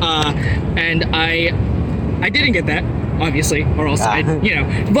Narrative, and I didn't get that, obviously, or else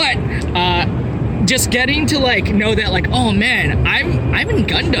but just getting to like know that like, oh man, I'm in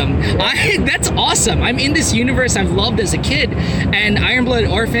Gundam. That's awesome. I'm in this universe I've loved as a kid, and Iron Blood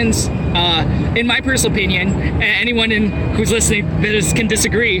Orphans, in my personal opinion, and anyone who's listening that can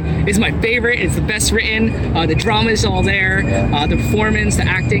disagree, is my favorite. It's the best written. The drama is all there. The performance, the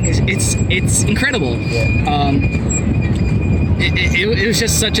acting it's incredible. It was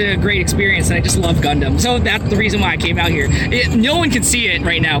just such a great experience, and I just love Gundam. So that's the reason why I came out here. No one can see it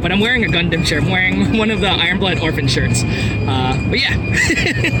right now, but I'm wearing a Gundam shirt. I'm wearing one of the Iron Blood Orphan shirts. But yeah.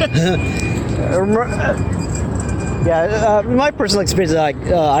 My personal experience, like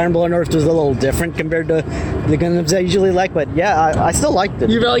Iron Blood Orphans, was a little different compared to the Gundams I usually like, but yeah, I still liked it.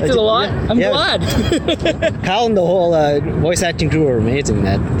 You liked it a lot? I'm glad. Kyle and the whole voice acting crew were amazing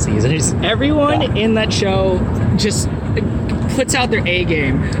that season. Everyone in that show just puts out their A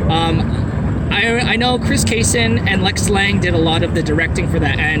game. I know Chris Kaysen and Lex Lang did a lot of the directing for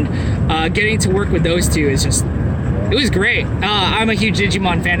that, and getting to work with those two is just, it was great. I'm a huge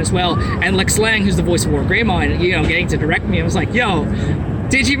Digimon fan as well, and Lex Lang, who's the voice of War Greymon, getting to direct me, I was like, yo,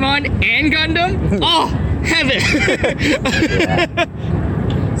 Digimon and Gundam? Oh, heaven!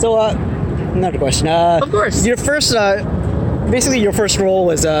 So, another question. Of course. Your first, basically your first role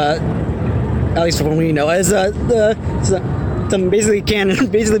was, at least from what we know, as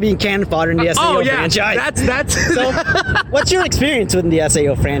basically being cannon fodder in the SAO franchise. That's So, what's your experience with the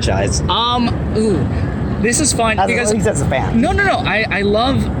SAO franchise? This is fun because at least as a fan. No. I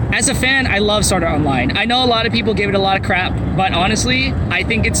love, as a fan, I love Sword Art Online. I know a lot of people give it a lot of crap, but honestly, I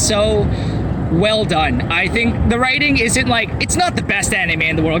think it's so well done. I think the writing isn't like, it's not the best anime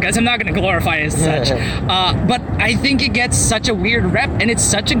in the world, guys. I'm not going to glorify it as such. But I think it gets such a weird rep, and it's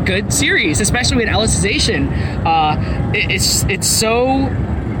such a good series, especially with Alicization. It's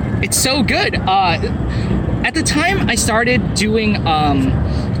so good. At the time I started doing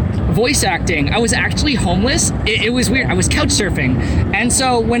voice acting, I was actually homeless. It was weird. I was couch surfing, and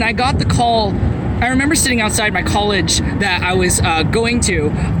so when I got the call, I remember sitting outside my college that I was going to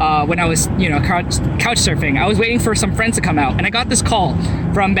when I was, couch surfing. I was waiting for some friends to come out, and I got this call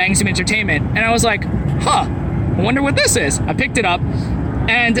from Bang Zoom Entertainment, and I was like, I wonder what this is. I picked it up,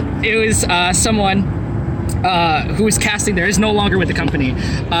 and it was someone who was casting there, is no longer with the company.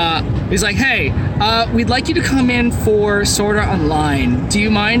 He's like, hey, we'd like you to come in for Sword Art Online. Do you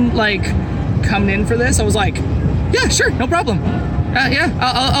mind, like, coming in for this? I was like, yeah, sure, no problem. Yeah,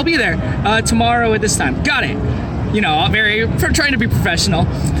 I'll be there tomorrow at this time. Got it. You know, trying to be professional.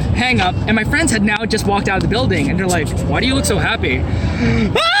 Hang up, and my friends had now just walked out of the building, and they're like, why do you look so happy?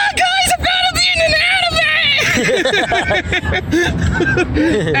 Guys, I've got to be in an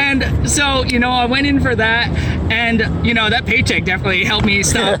anime! And so, you know, I went in for that, and, you know, that paycheck definitely helped me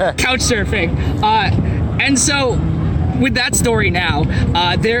stop couch surfing. And so, with that story now,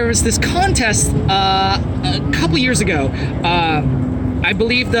 there was this contest a couple years ago. I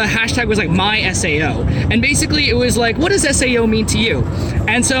believe the hashtag was like MySAO, and basically it was like, what does SAO mean to you?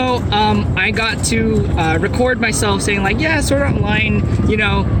 And so I got to record myself saying like, yeah, Sword Art Online, you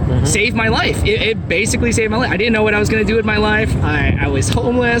know, saved my life. It basically saved my life. I didn't know what I was going to do with my life. I was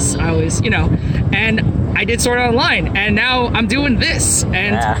homeless. I was, you know, and I did Sword Art Online, and now I'm doing this.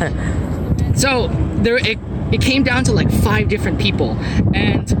 And so it came down to like 5 different people,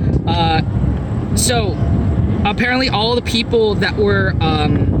 and so apparently all the people that were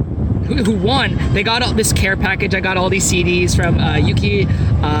who won, they got all this care package. I got all these CDs from Yuki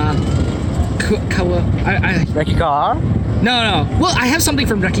Reki Kawahara? No. Well, I have something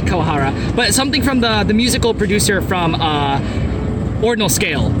from Reki Kawahara, but something from the musical producer from Ordinal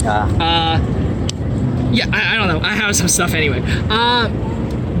Scale. Yeah, I don't know. I have some stuff anyway.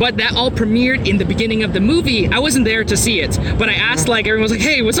 But that all premiered in the beginning of the movie. I wasn't there to see it, but I asked, like, everyone was like,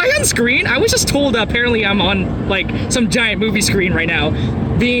 hey, was I on screen? I was just told apparently I'm on, like, some giant movie screen right now,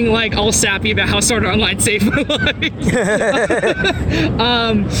 being, like, all sappy about how Sword Art Online saved my life.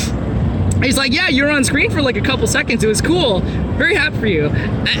 He's like, yeah, you're on screen for, like, a couple seconds. It was cool. Very happy for you.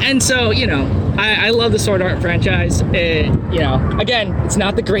 And so, you know, I love the Sword Art franchise. You know, again, it's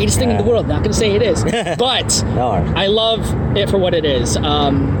not the greatest thing in the world. Not going to say it is. But I love it for what it is.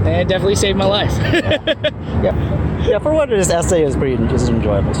 And it definitely saved my life. Yeah, for what it is, SA is pretty just an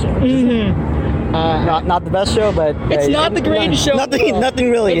enjoyable show. Not the best show, but it's not the greatest show. Nothing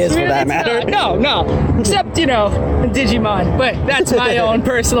really is for that matter. No, except, you know, Digimon. But that's my own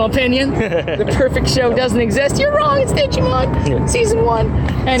personal opinion. The perfect show doesn't exist. You're wrong. It's Digimon season 1.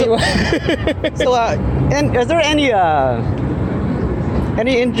 Anyway. So, and is there any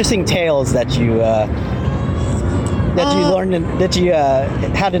interesting tales that you learned that you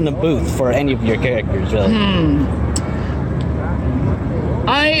had in the booth for any of your characters? Really?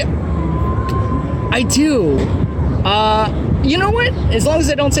 I do. You know what? As long as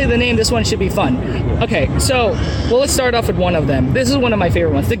I don't say the name, this one should be fun. Okay, so, well, let's start off with one of them. This is one of my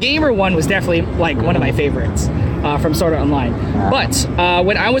favorite ones. The gamer one was definitely, like, one of my favorites from Sword Art Online. But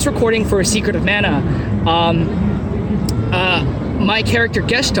when I was recording for Secret of Mana, my character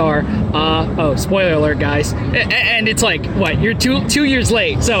Geshtar, spoiler alert, guys, and it's like, what, you're two years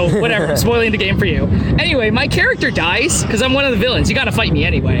late, so whatever, spoiling the game for you. Anyway, my character dies, because I'm one of the villains, you gotta fight me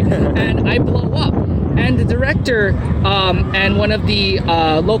anyway, and I blow up. And the director and one of the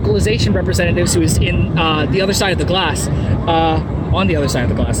localization representatives who is in the other side of the glass, on the other side of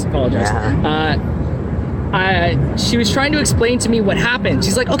the glass, apologize, she was trying to explain to me what happened.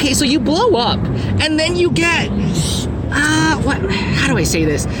 She's like, okay, so you blow up, and then you get... how do I say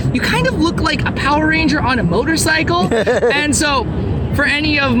this? You kind of look like a Power Ranger on a motorcycle. And so, for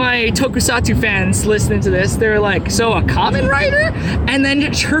any of my Tokusatsu fans listening to this, they're like, so a Kamen Rider? And then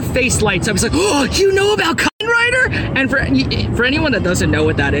her face lights up. It's like, oh, you know about Kamen Rider? And for anyone that doesn't know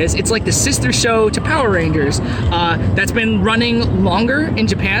what that is, it's like the sister show to Power Rangers that's been running longer in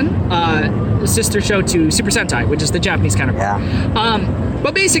Japan. The sister show to Super Sentai, which is the Japanese counterpart.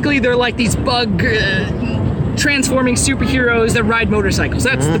 But basically, they're like these bug... transforming superheroes that ride motorcycles.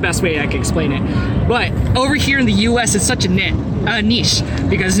 That's the best way I can explain it. But over here in the US, it's such a niche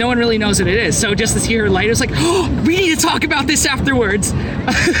because no one really knows what it is. So just to see her light, it's like, oh, we need to talk about this afterwards.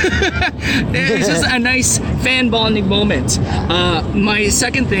 It's just a nice fan bonding moment. My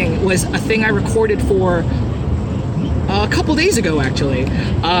second thing was a thing I recorded for a couple days ago, actually.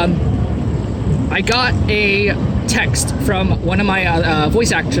 I got a text from one of my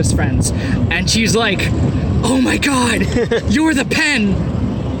voice actress friends, and she's like, oh my god, you're the Pen.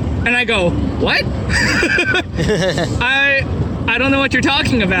 And I go, what? I don't know what you're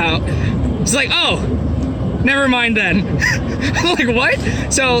talking about. It's like, oh, never mind then. I'm like, what?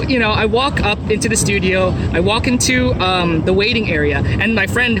 So, you know, I walk up into the studio, I walk into the waiting area, and my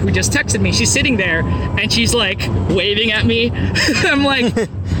friend who just texted me, she's sitting there, and she's like waving at me. I'm like,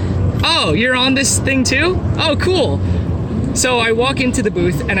 oh, you're on this thing too? Oh, cool. So I walk into the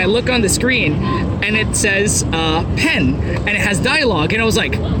booth and I look on the screen and it says Pen and it has dialogue, and I was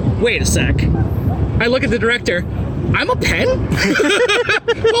like, wait a sec, I look at the director. I'm a pen?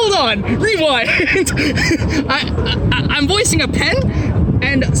 Hold on, rewind. I'm voicing a pen,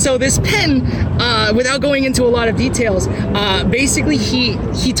 and so this pen, without going into a lot of details, basically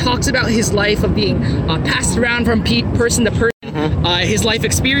he talks about his life of being passed around from person to person, his life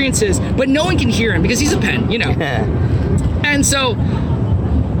experiences, but no one can hear him because he's a pen, you know. And so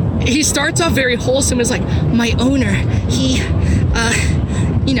he starts off very wholesome. It's like, my owner,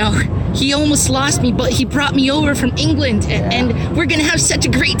 he almost lost me, but he brought me over from England, and we're gonna have such a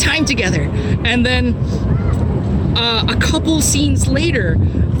great time together. And then a couple scenes later,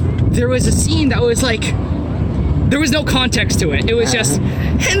 there was a scene that was like, there was no context to it. It was just,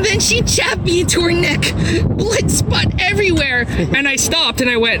 and then she jabbed me into her neck, blood spot everywhere. And I stopped and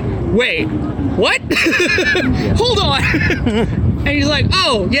I went, wait, what? Hold on. And he's like,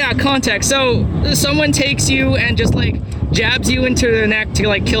 oh yeah, context. So someone takes you and just like jabs you into their neck to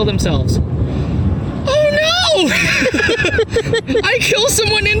like kill themselves. Oh no! I kill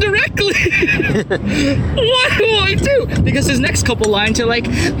someone indirectly. What do I do? Because his next couple lines are like,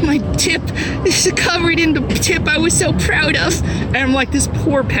 my tip is covered in the tip I was so proud of. And I'm like, this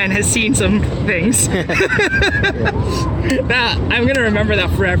poor pen has seen some things. I'm gonna remember that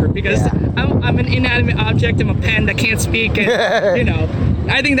forever because I'm an inanimate object. I'm a pen that can't speak, and you know,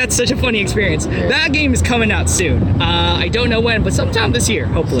 I think that's such a funny experience. That game is coming out soon. I don't know when, but sometime this year,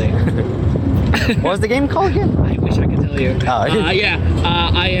 hopefully. What was the game called again? I wish I could tell you.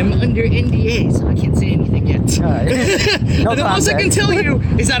 I am under NDA, so I can't say anything yet. No the most I can tell you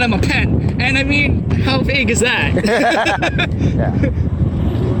is that I'm a pen, and I mean, how vague is that?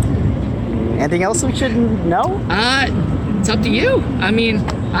 Anything else we should know? It's up to you. I mean,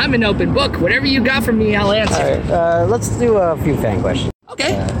 I'm an open book. Whatever you got from me, I'll answer. All right, let's do a few fan questions.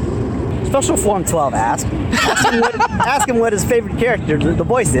 Okay. Special Form 12 ask him what his favorite character, the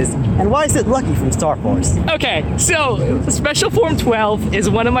voice is, and why is it Lucky from Star Force? Okay, so Special Form 12 is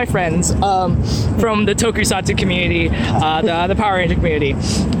one of my friends from the Tokusatsu community, the Power Ranger community.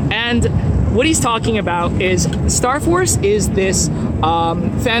 And what he's talking about is Star Force is this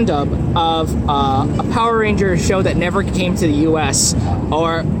fandom of a Power Ranger show that never came to the US,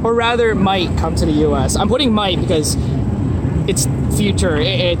 or rather might come to the US. I'm putting might because it's future.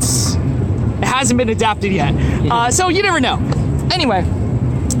 It hasn't been adapted yet, so you never know. Anyway,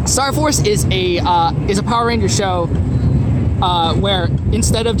 Star Force is a Power Ranger show where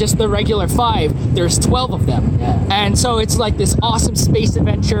instead of just the regular 5, there's 12 of them, and so it's like this awesome space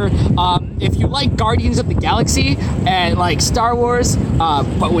adventure. If you like Guardians of the Galaxy and like Star Wars,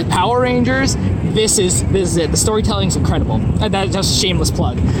 but with Power Rangers, this is it. The storytelling's incredible, and that's just a shameless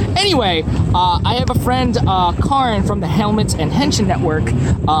plug. Anyway, I have a friend, Karn from the Helmets and Henshin Network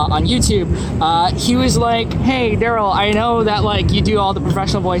on YouTube. He was like, "Hey, Daryl, I know that like you do all the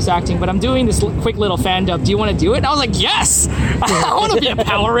professional voice acting, but I'm doing this quick little fan dub. Do you want to do it?" And I was like, "Yes, I want to be a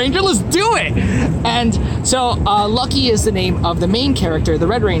Power Ranger. Let's do it." And so, Lucky is the name of the main character, the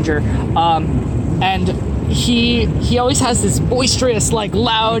Red Ranger, and he always has this boisterous, like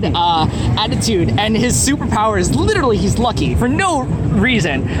loud attitude, and his superpower is literally he's lucky for no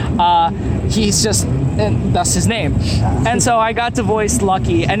reason. He's just, and that's his name. And so I got to voice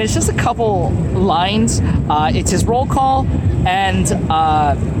Lucky, and it's just a couple lines. It's his roll call, and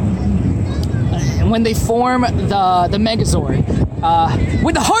when they form the Megazord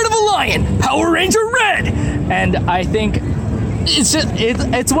with the heart of a lion, Power Ranger Red, and I think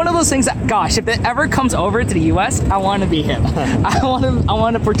it's one of those things that, gosh, if it ever comes over to the US, I want to be him. I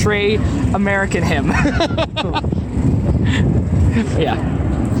want to portray American him. Yeah,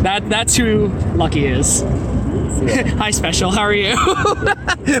 that's who Lucky is. Hi, Special. How are you?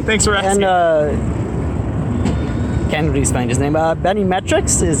 Thanks for asking. And can't really explain his name. Benny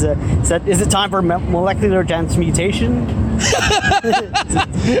Metrics is it time for molecular transmutation?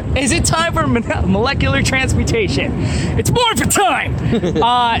 Is it time for molecular transmutation? It's morphin' time!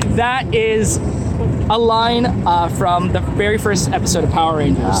 That is a line from the very first episode of Power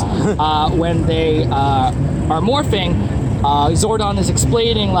Rangers. When they are morphing, Zordon is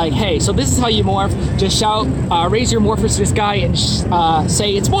explaining, like, hey, so this is how you morph. Just shout, raise your morphers to the sky and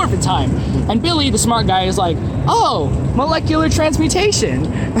say it's morphin' time. And Billy, the smart guy, is like, oh, molecular transmutation.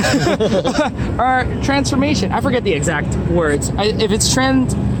 Or transformation. I forget the exact words. If it's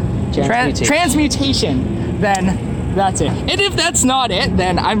transmutation, then that's it. And if that's not it,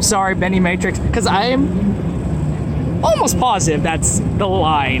 then I'm sorry, Benny Matrix, because I am almost positive that's the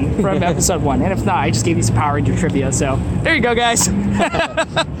line from episode 1. And if not, I just gave you some Power Ranger trivia. So there you go, guys.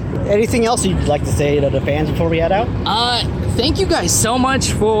 Anything else you'd like to say to the fans before we head out? Thank you guys so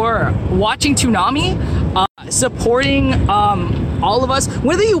much for watching Toonami, supporting all of us,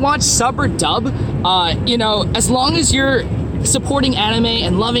 whether you watch sub or dub, you know, as long as you're supporting anime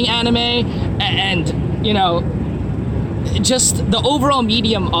and loving anime and, you know, just the overall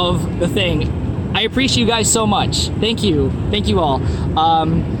medium of the thing, I appreciate you guys so much. Thank you all.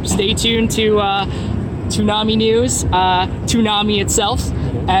 Stay tuned to Toonami News, Toonami itself,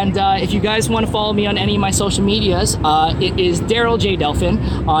 and if you guys want to follow me on any of my social medias, it is Daryl J. Delphin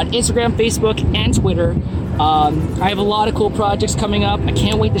on Instagram, Facebook, and Twitter. I have a lot of cool projects coming up. I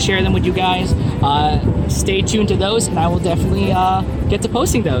can't wait to share them with you guys. Stay tuned to those, and I will definitely get to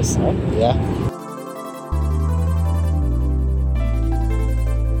posting those. Yeah.